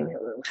speech, I mean,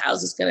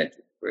 how's this going to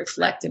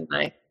reflect in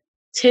my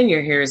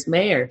tenure here as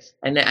mayor?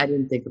 And I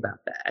didn't think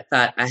about that. I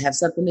thought, I have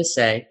something to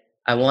say.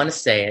 I want to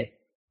say it,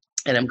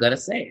 and I'm going to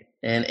say it.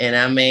 And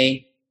I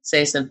may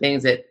say some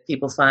things that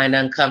people find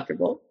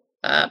uncomfortable.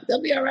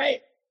 They'll be all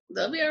right.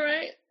 They'll be all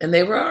right. And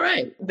they were all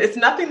right. It's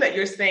nothing that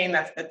you're saying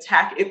that's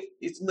attack.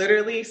 It's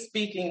literally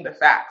speaking the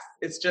facts.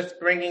 It's just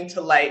bringing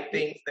to light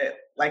things that,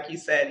 like you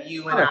said,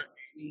 you and I,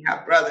 we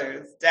have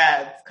brothers,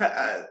 dads,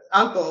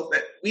 uncles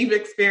that we've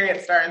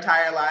experienced our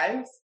entire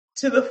lives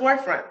to the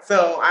forefront.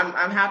 So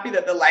I'm happy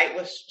that the light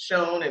was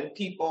shown and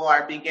people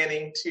are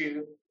beginning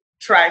to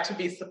try to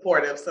be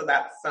supportive. So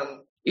that's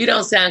some. You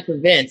don't sound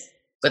convinced,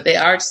 but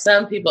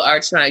some people are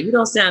trying. You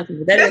don't sound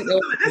convinced.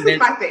 This is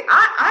my thing.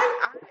 I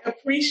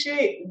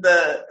appreciate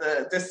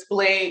the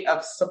display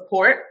of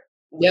support,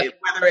 yep.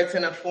 Whether it's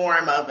in a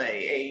form of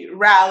a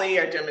rally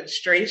or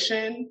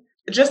demonstration.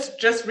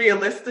 Just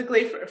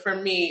realistically, for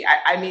me,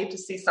 I need to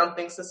see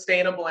something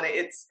sustainable, and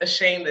it's a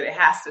shame that it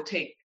has to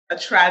take a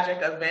tragic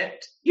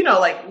event. You know,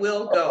 like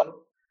we'll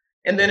go,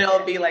 and then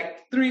it'll be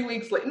like 3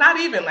 weeks later. Not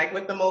even like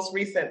with the most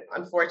recent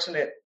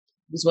unfortunate.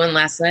 There was one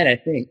last night, I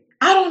think.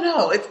 I don't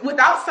know. It's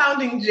without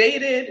sounding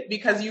jaded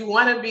because you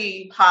want to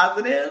be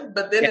positive,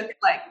 but then it's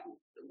like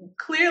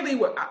clearly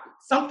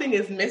something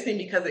is missing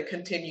because it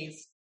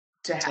continues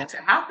to have to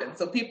happen.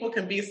 So people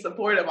can be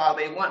supportive all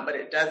they want, but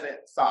it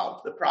doesn't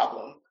solve the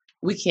problem.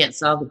 We can't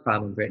solve the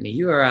problem, Brittany.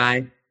 You or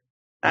I,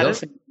 your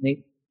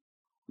family,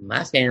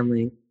 my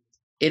family.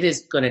 It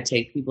is going to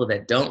take people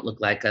that don't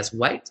look like us,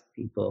 white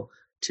people,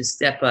 to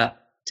step up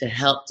to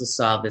help to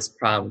solve this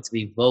problem, to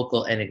be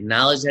vocal and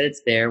acknowledge that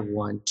it's there.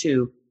 1,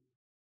 2,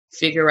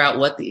 figure out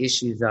what the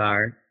issues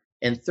are.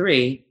 And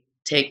 3,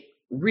 take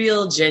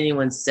real,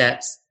 genuine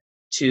steps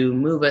to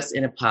move us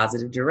in a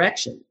positive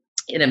direction,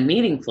 in a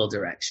meaningful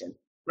direction.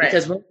 Right.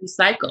 Because we're in a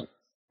cycle.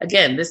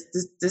 Again,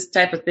 this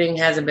type of thing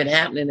hasn't been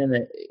happening in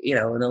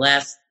the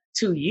last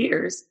 2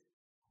 years.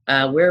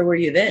 Where were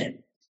you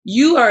then?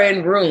 You are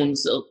in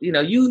rooms, so,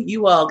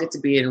 you all get to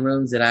be in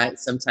rooms that I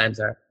sometimes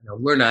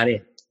we're not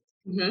in.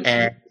 Mm-hmm.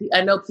 And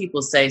I know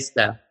people say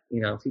stuff,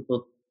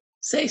 people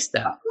say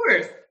stuff of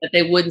course, that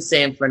they wouldn't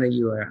say in front of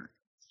you or I.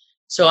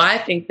 So I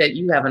think that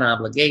you have an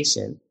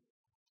obligation,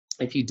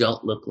 if you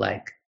don't look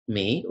like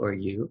me or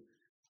you,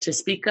 to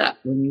speak up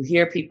when you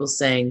hear people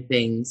saying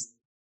things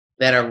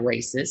that are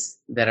racist,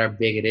 that are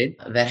bigoted,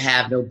 that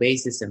have no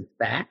basis in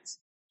fact.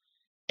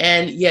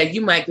 And yeah,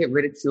 you might get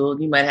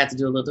ridiculed. You might have to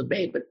do a little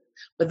debate,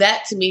 but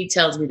that to me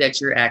tells me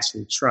that you're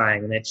actually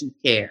trying and that you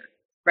care.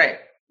 Right.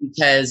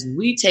 Because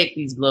we take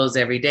these blows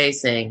every day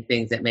saying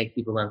things that make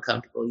people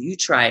uncomfortable. You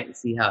try it and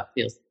see how it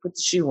feels. Put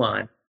the shoe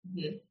on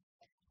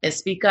and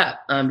speak up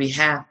on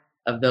behalf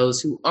of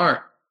those who aren't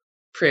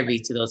privy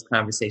to those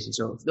conversations,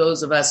 or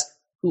those of us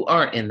who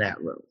aren't in that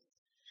room.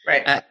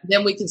 Right.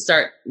 Then we can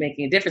start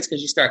making a difference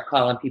because you start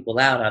calling people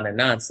out on their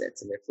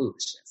nonsense and their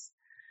foolishness.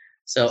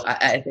 So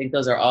I think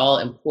those are all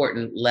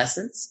important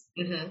lessons.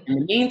 Mm-hmm. In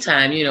the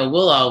meantime,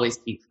 we'll always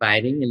keep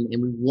fighting,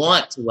 and we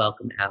want to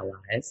welcome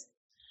allies,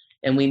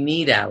 and we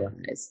need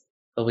allies,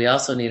 but we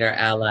also need our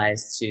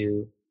allies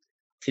to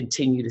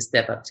continue to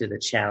step up to the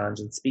challenge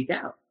and speak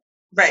out.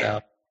 Right.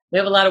 So we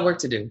have a lot of work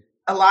to do.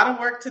 A lot of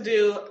work to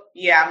do.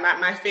 Yeah,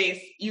 my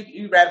face,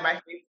 you read my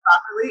face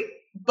properly,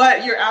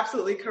 but you're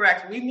absolutely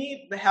correct. We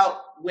need the help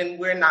when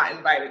we're not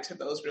invited to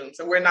those rooms,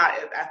 and we're not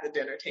at the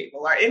dinner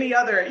table or any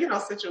other,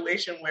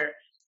 situation where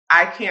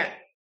I can't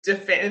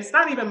defend. It's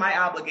not even my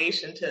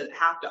obligation to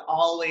have to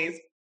always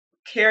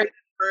carry the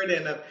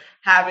burden of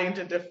having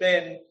to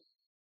defend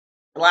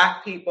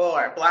Black people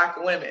or Black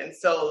women.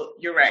 So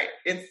you're right.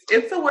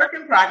 It's a work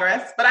in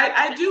progress, but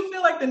I do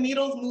feel like the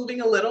needle's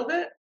moving a little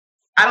bit.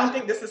 I don't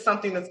think this is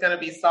something that's going to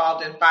be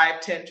solved in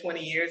 5, 10, 20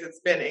 years. It's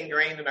been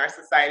ingrained in our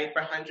society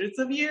for hundreds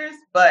of years,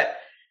 but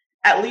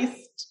at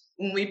least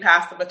when we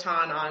pass the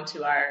baton on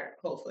to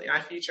hopefully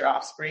our future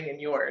offspring and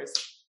yours,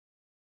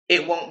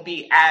 it won't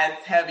be as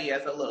heavy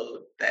as a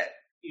load that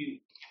you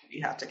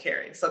you have to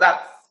carry. So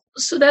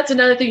that's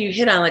another thing you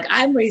hit on. Like,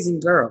 I'm raising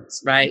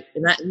girls, right?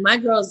 And my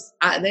girls,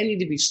 they need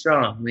to be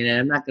strong. I mean,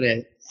 I'm not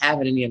going to have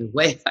it any other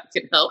way if I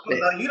can help it.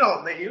 No, you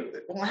don't. You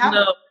won't have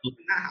no. it.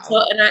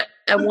 So, and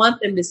I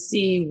want them to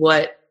see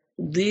what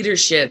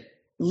leadership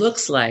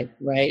looks like,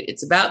 right?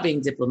 It's about being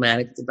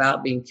diplomatic. It's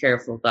about being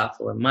careful,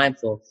 thoughtful, and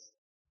mindful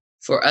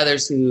for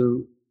others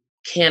who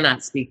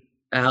cannot speak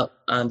out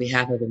on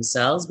behalf of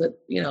themselves. But,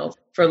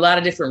 for a lot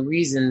of different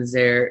reasons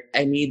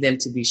I need them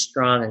to be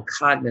strong and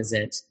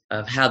cognizant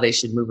of how they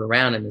should move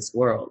around in this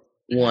world.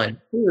 One.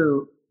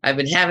 Two, I've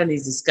been having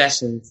these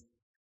discussions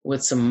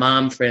with some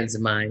mom friends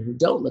of mine who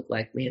don't look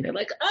like me. And they're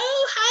like,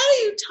 oh, how do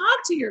you talk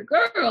to your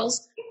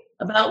girls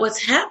about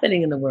what's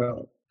happening in the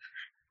world?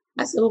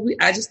 I said, well,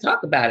 I just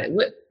talk about it.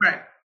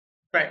 Right.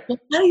 Well,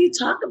 how do you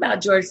talk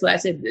about George Floyd? I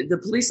said, the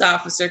police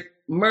officer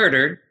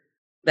murdered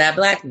that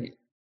Black man.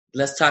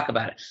 Let's talk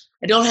about it.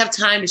 I don't have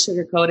time to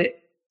sugarcoat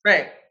it.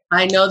 Right.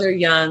 I know they're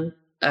young,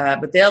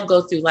 but they'll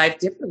go through life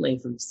differently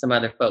from some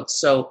other folks.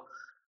 So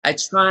I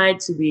try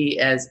to be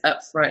as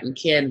upfront and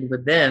candid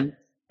with them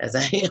as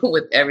I am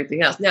with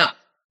everything else. Now,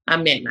 I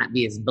may not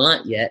be as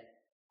blunt yet.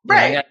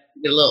 Right. I got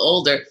to get a little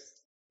older,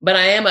 but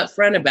I am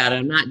upfront about it.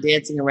 I'm not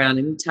dancing around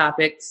any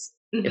topics.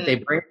 Mm-hmm. If they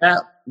bring it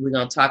up, we're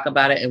going to talk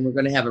about it, and we're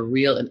going to have a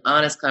real and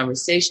honest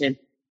conversation,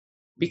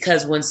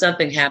 because when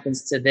something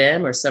happens to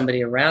them or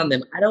somebody around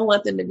them, I don't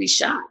want them to be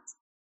shocked.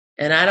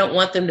 And I don't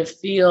want them to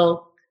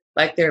feel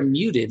like they're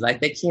muted,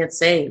 like they can't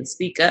say and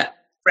speak up.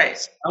 Right.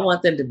 I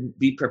want them to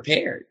be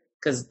prepared,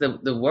 because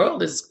the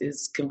world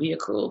can be a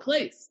cruel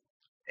place.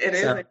 It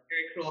is a very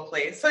cruel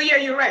place. So yeah,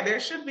 you're right. There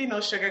should be no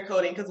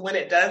sugarcoating, because when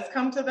it does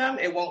come to them,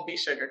 it won't be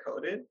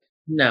sugarcoated.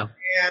 No.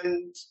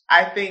 And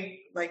I think,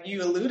 like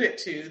you alluded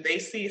to, they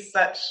see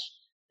such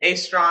a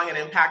strong and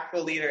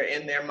impactful leader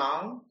in their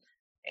mom,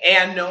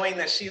 and knowing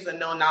that she's a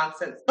no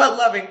nonsense but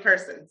loving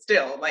person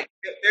still, like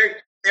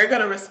they're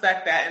going to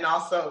respect that and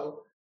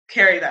also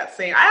carry that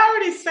same.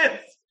 I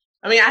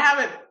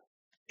haven't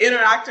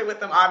interacted with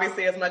them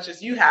obviously as much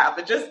as you have,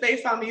 but just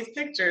based on these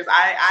pictures,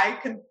 I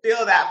can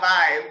feel that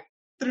vibe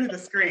through the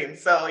screen.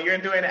 So you're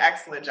doing an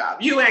excellent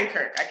job. You and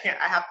Kirk.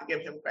 I have to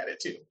give him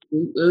credit too.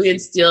 We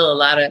instill a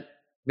lot of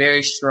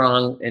very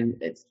strong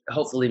and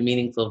hopefully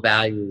meaningful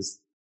values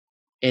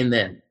in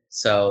them.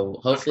 So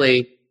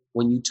hopefully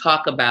when you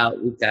talk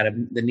about, we've got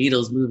the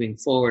needles moving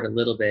forward a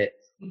little bit,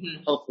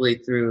 mm-hmm. hopefully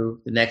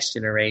through the next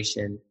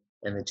generation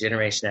and the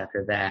generation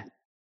after that,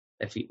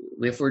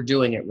 if we're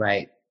doing it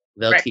right,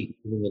 they'll keep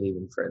moving it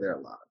even further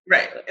along.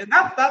 Right. And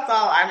that's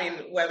all. I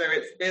mean, whether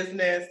it's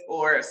business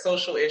or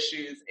social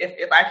issues,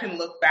 if I can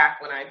look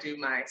back when I do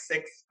my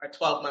 6 or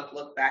 12 month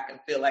look back and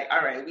feel like, all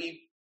right,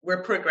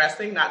 we're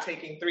progressing, not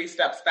taking 3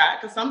 steps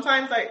back. Because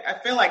sometimes I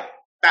feel like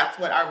that's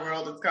what our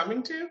world is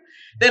coming to,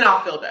 then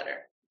I'll feel better.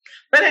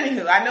 But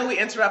anywho, I know we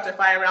interrupted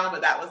Fire Round,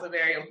 but that was a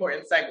very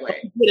important segue.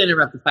 We didn't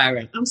interrupt the Fire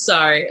Round. I'm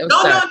sorry.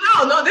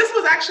 No.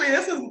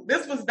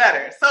 This was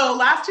better. So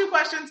last 2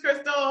 questions,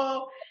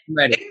 Crystal. I'm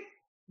ready. If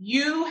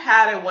you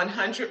had a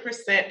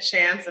 100%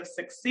 chance of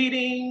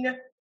succeeding,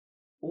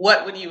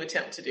 what would you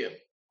attempt to do?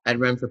 I'd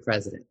run for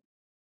president.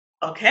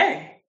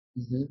 Okay.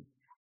 Mm-hmm.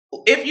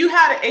 If you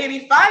had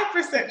an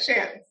 85%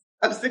 chance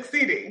of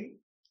succeeding,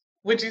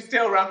 would you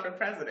still run for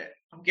president?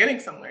 I'm getting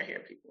somewhere here,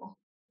 people.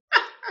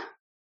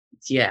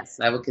 Yes,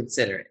 I would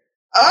consider it.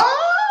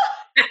 Oh!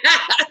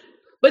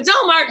 But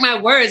don't mark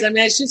my words. I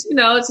mean, it's just,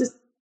 it's just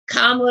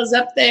Kamala's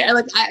up there.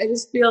 Like, I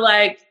just feel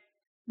like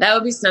that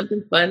would be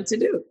something fun to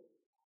do.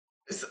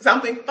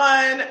 Something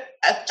fun,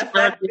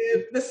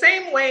 effective, the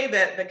same way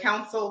that the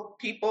council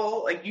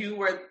people, like you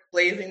were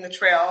blazing the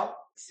trail.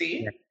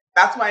 See,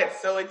 That's why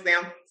it's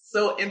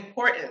so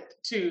important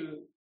to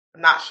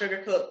not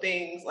sugarcoat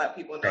things, let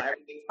people know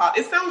everything's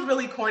possible. It sounds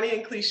really corny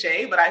and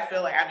cliche, but I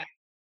feel like,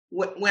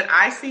 when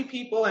I see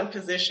people in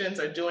positions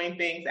or doing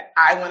things that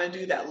I want to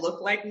do that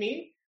look like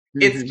me,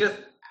 mm-hmm. It's just,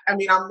 I'm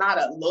not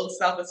a low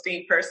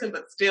self-esteem person,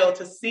 but still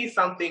to see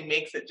something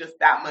makes it just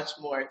that much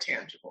more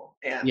tangible.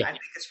 And I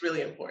think it's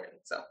really important.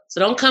 So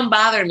don't come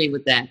bother me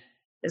with that.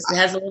 It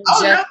has a little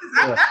that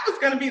was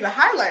going to be the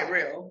highlight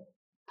reel.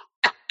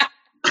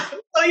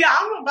 So yeah,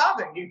 I'm going to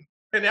bother you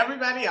and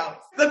everybody else.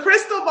 The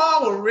crystal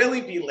ball will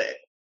really be lit.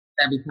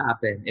 That'd be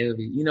popping. It would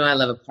be, I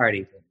love a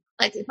party.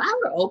 Like if I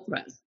were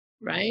Oprah,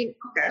 right?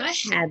 Okay. If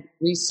I had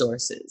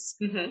resources.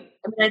 Mm-hmm.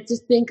 I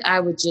just think I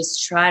would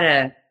just try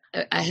to,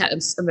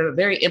 I'm a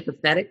very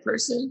empathetic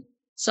person.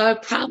 So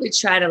I'd probably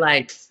try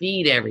to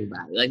feed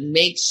everybody,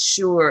 make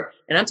sure,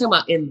 and I'm talking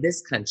about in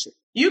this country.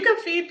 You can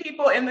feed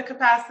people in the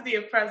capacity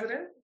of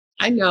president.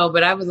 I know,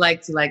 but I would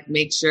like to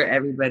make sure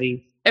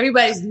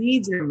everybody's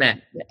needs are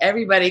met. That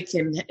everybody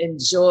can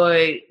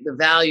enjoy the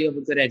value of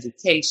a good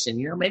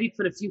education. Maybe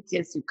put a few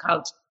kids through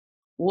college,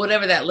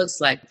 whatever that looks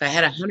like. If I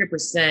had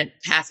 100%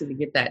 capacity to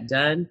get that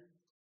done,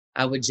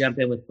 I would jump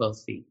in with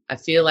both feet. I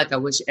feel like I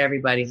wish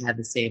everybody had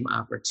the same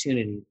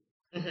opportunity,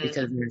 mm-hmm.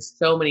 because there's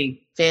so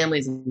many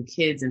families and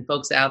kids and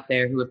folks out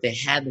there who, if they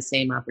had the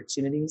same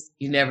opportunities,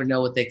 you never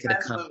know what they could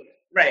accomplish.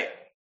 Right.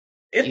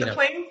 If the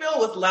playing field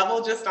was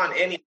level just on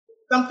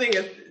something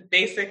as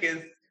basic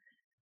is,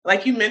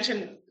 like you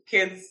mentioned,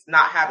 kids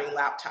not having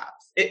laptops.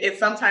 It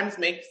sometimes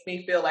makes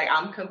me feel like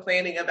I'm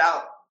complaining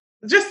about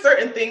just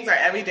certain things, our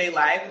everyday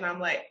life. And I'm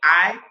like,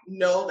 I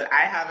know that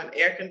I have an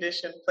air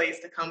conditioned place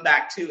to come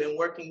back to and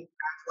working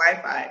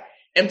Wi-Fi.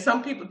 And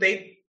some people,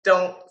 they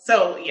don't.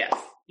 So yes,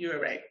 you were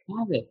right.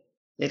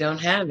 They don't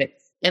have it.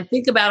 And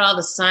think about all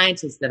the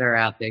scientists that are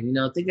out there,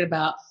 thinking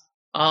about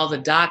all the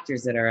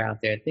doctors that are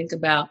out there. Think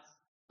about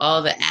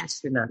all the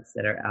astronauts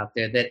that are out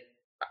there that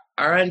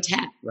are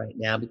untapped right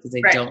now because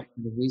they don't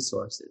have the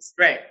resources.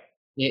 Right.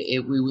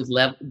 We would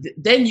level,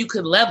 then you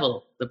could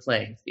level the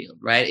playing field,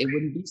 right? It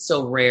wouldn't be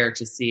so rare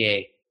to see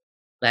a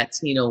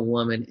Latino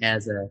woman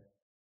as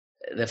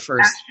the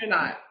first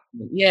astronaut.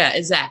 Yeah,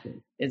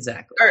 exactly.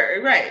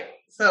 Right.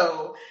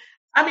 So,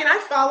 I mean, I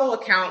follow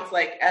accounts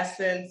like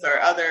Essence or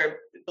other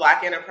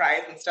Black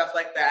Enterprise and stuff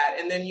like that.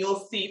 And then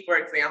you'll see, for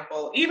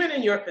example, even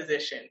in your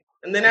position,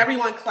 and then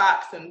everyone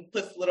claps and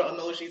puts little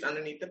emojis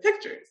underneath the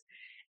pictures.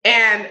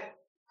 And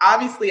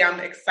obviously I'm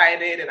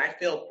excited and I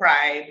feel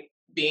pride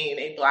being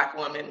a Black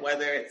woman,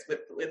 whether it's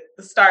with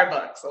the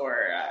Starbucks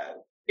or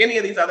any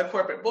of these other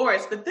corporate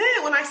boards. But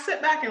then when I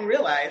sit back and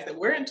realize that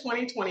we're in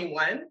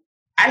 2021,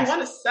 I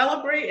want to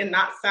celebrate and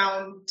not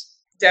sound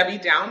Debbie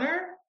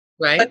Downer.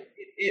 Right. But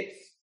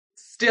it's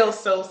still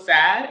so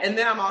sad. And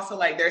then I'm also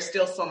like, there's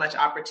still so much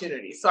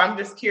opportunity. So I'm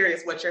just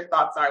curious what your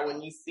thoughts are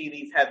when you see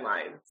these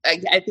headlines.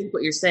 I think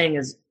what you're saying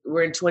is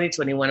we're in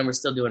 2021 and we're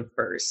still doing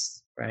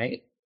first,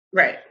 right?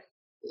 Right.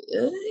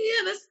 Yeah,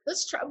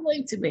 that's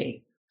troubling to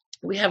me.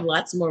 We have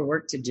lots more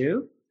work to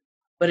do,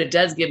 but it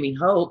does give me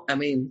hope. I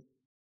mean,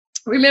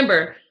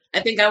 remember,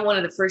 I think I'm one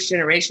of the first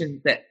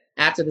generations that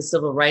after the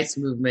civil rights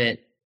movement,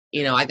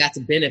 I got to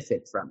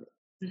benefit from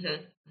it. Mm-hmm.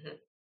 Mm-hmm.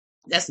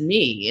 That's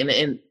me.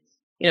 And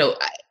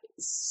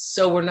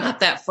so we're not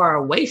that far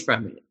away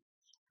from it.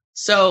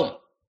 So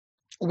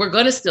we're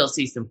going to still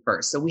see some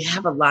first. So we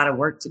have a lot of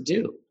work to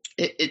do.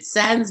 It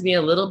saddens me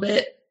a little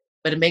bit,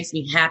 but it makes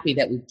me happy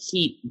that we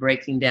keep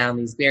breaking down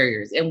these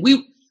barriers. And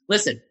we're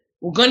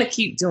going to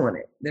keep doing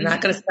it. They're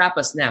not going to stop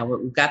us now.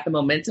 We've got the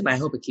momentum. I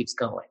hope it keeps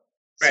going.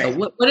 Right. So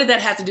what did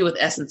that have to do with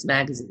Essence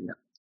Magazine, though?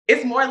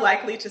 It's more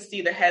likely to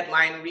see the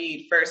headline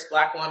read first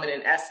Black woman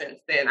in Essence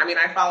than,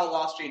 I follow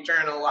Wall Street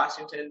Journal,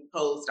 Washington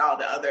Post, all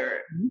the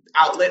other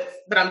outlets,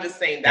 but I'm just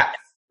saying that's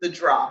the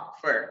draw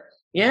for.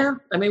 Yeah,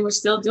 we're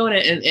still doing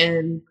it.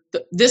 And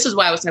this is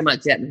why I was talking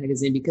about Jet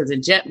Magazine, because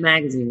in Jet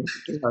Magazine,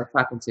 I was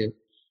talking to,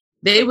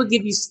 they would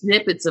give you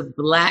snippets of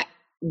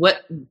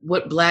what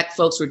Black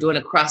folks were doing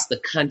across the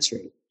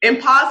country.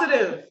 And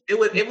positive. It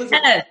was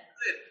yes.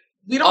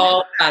 We don't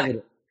all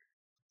positive.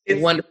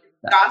 It's wonderful.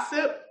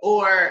 Gossip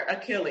or a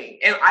killing.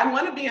 And I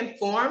want to be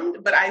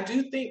informed, but I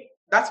do think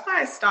that's why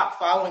I stopped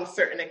following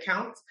certain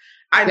accounts.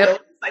 I know,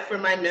 like for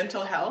my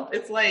mental health,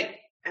 it's like,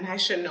 and I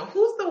should know,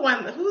 who's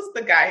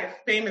the guy,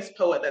 famous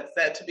poet that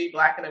said to be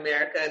Black in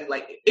America, and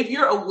like, if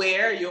you're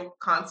aware, you'll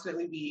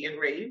constantly be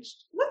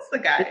enraged. What's the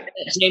guy?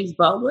 James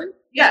Baldwin?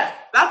 Yes,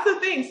 that's the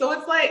thing. So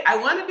it's like, I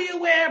want to be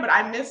aware, but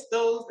I miss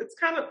those.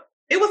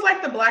 It was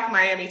like the Black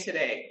Miami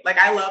Today. Like,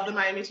 I love the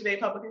Miami Today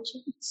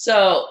publication.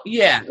 So,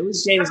 yeah, it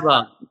was James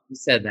Baldwin who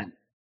said that.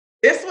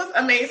 This was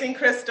amazing,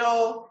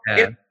 Crystal.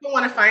 Yeah. If people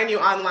want to find you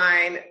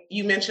online,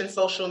 you mentioned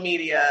social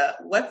media.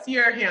 What's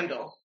your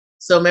handle?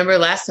 So remember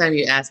last time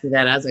you asked me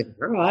that, I was like,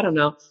 girl, I don't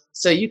know.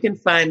 So you can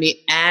find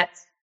me at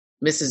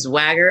Mrs.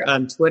 Wagger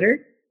on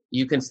Twitter.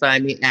 You can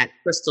find me at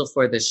Crystal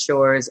for the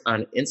Shores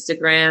on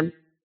Instagram.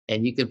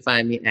 And you can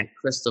find me at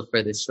Crystal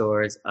for the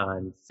Shores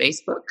on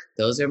Facebook.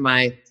 Those are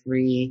my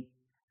 3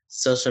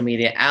 social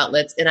media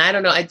outlets. And I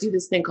don't know, I do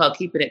this thing called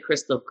Keeping It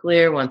Crystal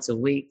Clear once a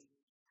week,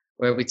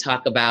 where we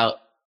talk about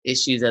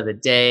issues of the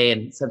day.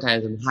 And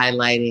sometimes I'm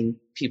highlighting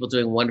people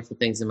doing wonderful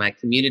things in my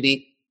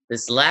community.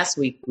 This last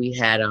week, we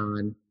had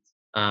on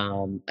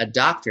a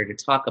doctor to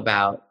talk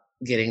about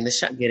getting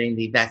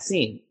the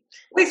vaccine.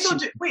 Wait,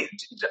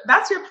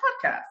 that's your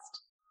podcast,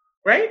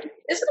 right?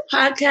 Is it a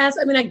podcast?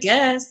 I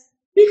guess.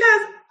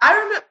 Because I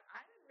didn't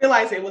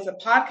realize it was a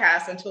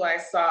podcast until I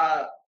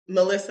saw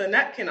Melissa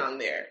Netkin on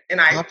there,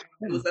 and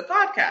it was a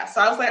podcast.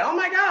 So I was like, oh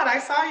my God, I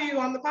saw you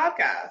on the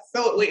podcast.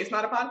 So wait, it's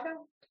not a podcast?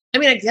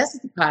 I guess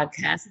it's a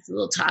podcast. It's a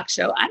little talk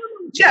show. I don't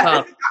know what you call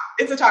it.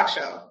 It's a talk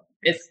show.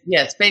 It's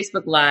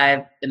Facebook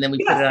Live, and then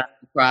we put it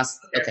across.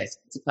 Okay, so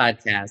it's a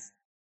podcast.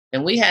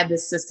 And we had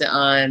this sister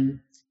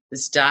on,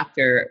 this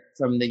doctor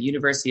from the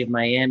University of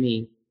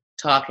Miami,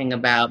 talking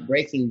about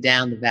breaking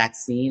down the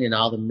vaccine and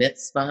all the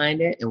myths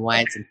behind it and why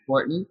it's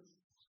important,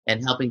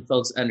 and helping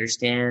folks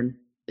understand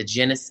the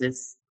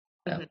genesis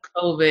of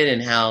COVID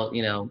and how,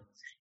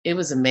 it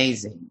was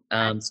amazing.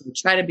 So we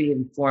try to be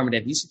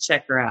informative. You should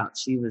check her out.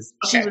 She was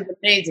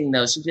amazing,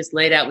 though. She just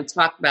laid out, we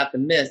talked about the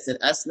myths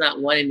and us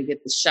not wanting to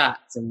get the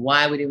shots and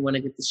why we didn't want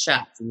to get the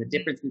shots and the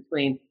difference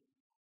between,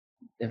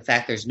 in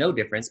fact, there's no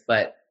difference,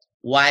 but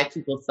why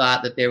people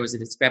thought that there was a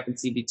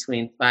discrepancy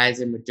between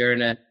Pfizer,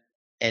 Moderna,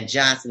 and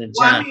Johnson &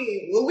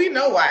 Johnson. Well, we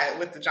know why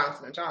with the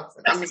Johnson &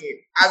 Johnson.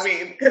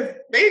 Because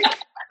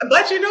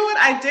but you know what?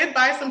 I did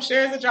buy some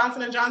shares of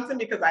Johnson & Johnson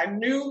because I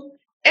knew,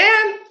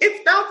 and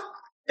it's bounced.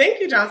 Thank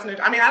you, Johnson.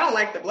 I mean, I don't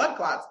like the blood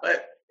clots,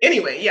 but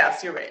anyway,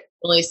 yes, you're right.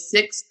 Only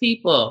 6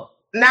 people.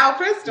 Now,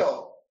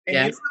 Crystal, and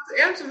Yes. you have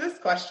to answer this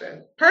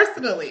question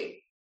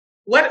personally.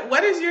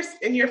 What is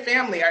in your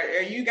family?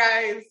 Are you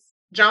guys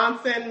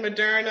Johnson,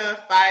 Moderna,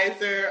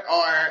 Pfizer,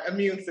 or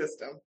immune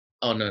system?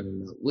 Oh, no.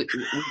 We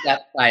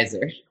got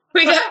Pfizer.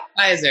 We got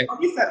Pfizer. Oh,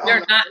 you said, oh, They're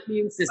no. not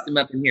immune system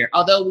up in here.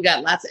 Although we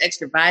got lots of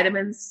extra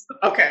vitamins,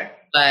 Okay.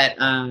 but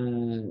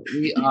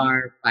we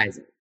are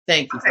Pfizer.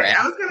 Thank you for Okay.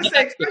 I was asking. going to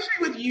say,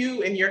 especially with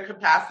you in your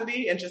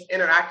capacity and just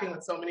interacting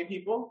with so many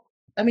people.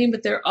 I mean,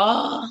 but they're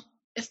all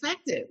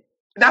effective.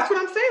 That's what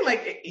I'm saying.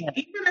 Like, Yeah.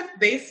 even if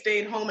they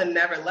stayed home and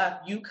never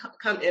left, you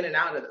come in and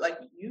out of it. Like,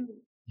 you.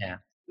 Yeah.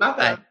 Not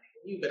that I'm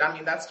saying you, but I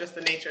mean, that's just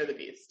the nature of the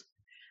beast.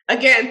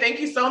 Again, thank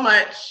you so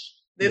much.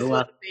 This You're was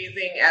welcome.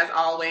 amazing as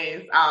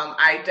always.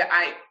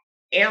 I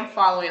am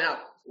following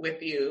up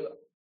with you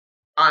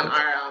on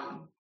our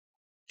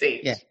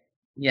date. Yeah.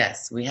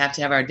 Yes, we have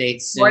to have our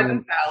date More soon.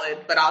 than salad,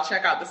 but I'll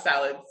check out the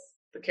salads.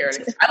 The Carrot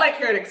Express. I like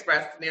Carrot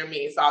Express near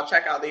me, so I'll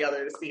check out the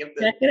other to see if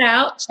the Check it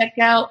out. Check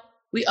out.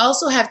 We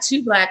also have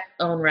 2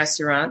 Black-owned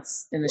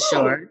restaurants in the Ooh.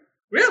 Shore.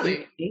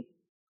 really.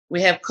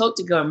 We have Côte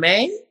de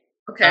Gourmet.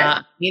 Okay.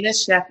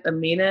 Chef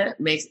Amina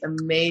makes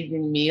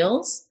amazing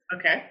meals,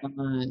 Okay.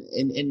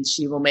 and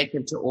she will make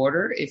them to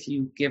order if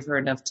you give her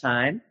enough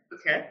time.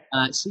 Okay.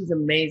 She's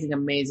amazing,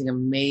 amazing,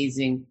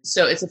 amazing.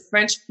 So it's a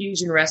French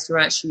fusion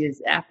restaurant. She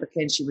is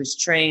African. She was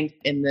trained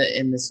in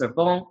the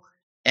Sorbonne,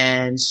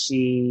 and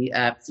she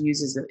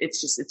fuses.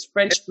 It's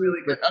French It's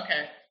really food. good.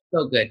 Okay.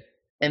 So good.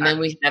 And then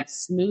we have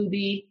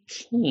Smoothie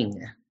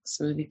King.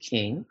 Smoothie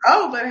King.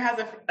 Oh, but it has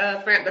the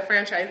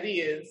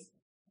franchisee is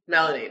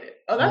melanated.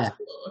 Oh, that's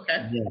cool.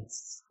 Okay.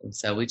 Yes. And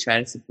so we try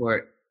to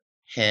support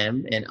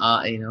him, and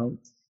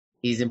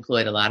he's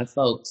employed a lot of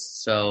folks,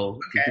 so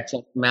you can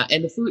check him out.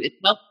 And the food, it's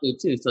health food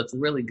too, so it's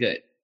really good.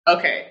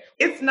 Okay.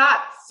 It's not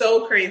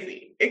so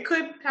crazy. It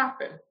could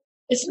happen.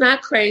 It's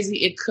not crazy.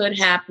 It could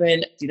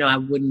happen. I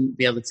wouldn't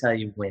be able to tell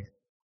you when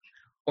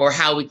or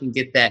how we can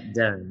get that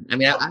done. I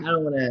mean, I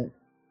don't want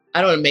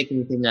to make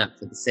anything up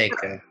for the sake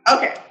of.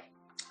 Okay.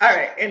 All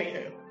right.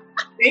 Anywho.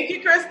 Thank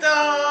you,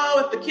 Crystal.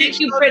 With the cute Thank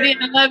you, children. Brittany.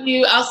 I love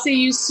you. I'll see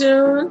you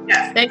soon.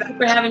 Yes. Thank you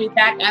for having me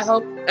back. I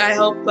hope you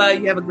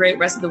have a great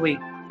rest of the week.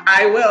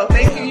 I will.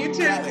 Thank you. You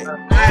too.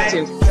 Bye.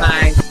 You too.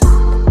 Bye.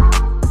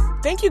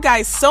 Thank you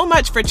guys so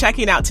much for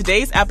checking out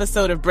today's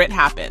episode of Brit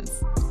Happens.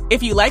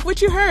 If you like what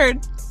you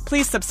heard,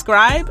 please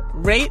subscribe,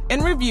 rate,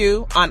 and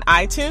review on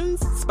iTunes,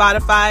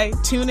 Spotify,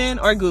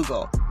 TuneIn, or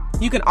Google.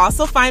 You can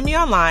also find me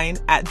online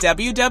at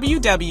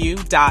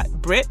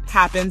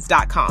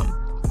www.brithappens.com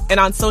and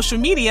on social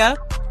media,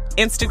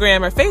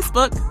 Instagram or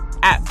Facebook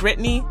at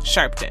Brittany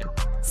Sharpton.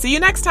 See you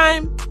next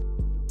time.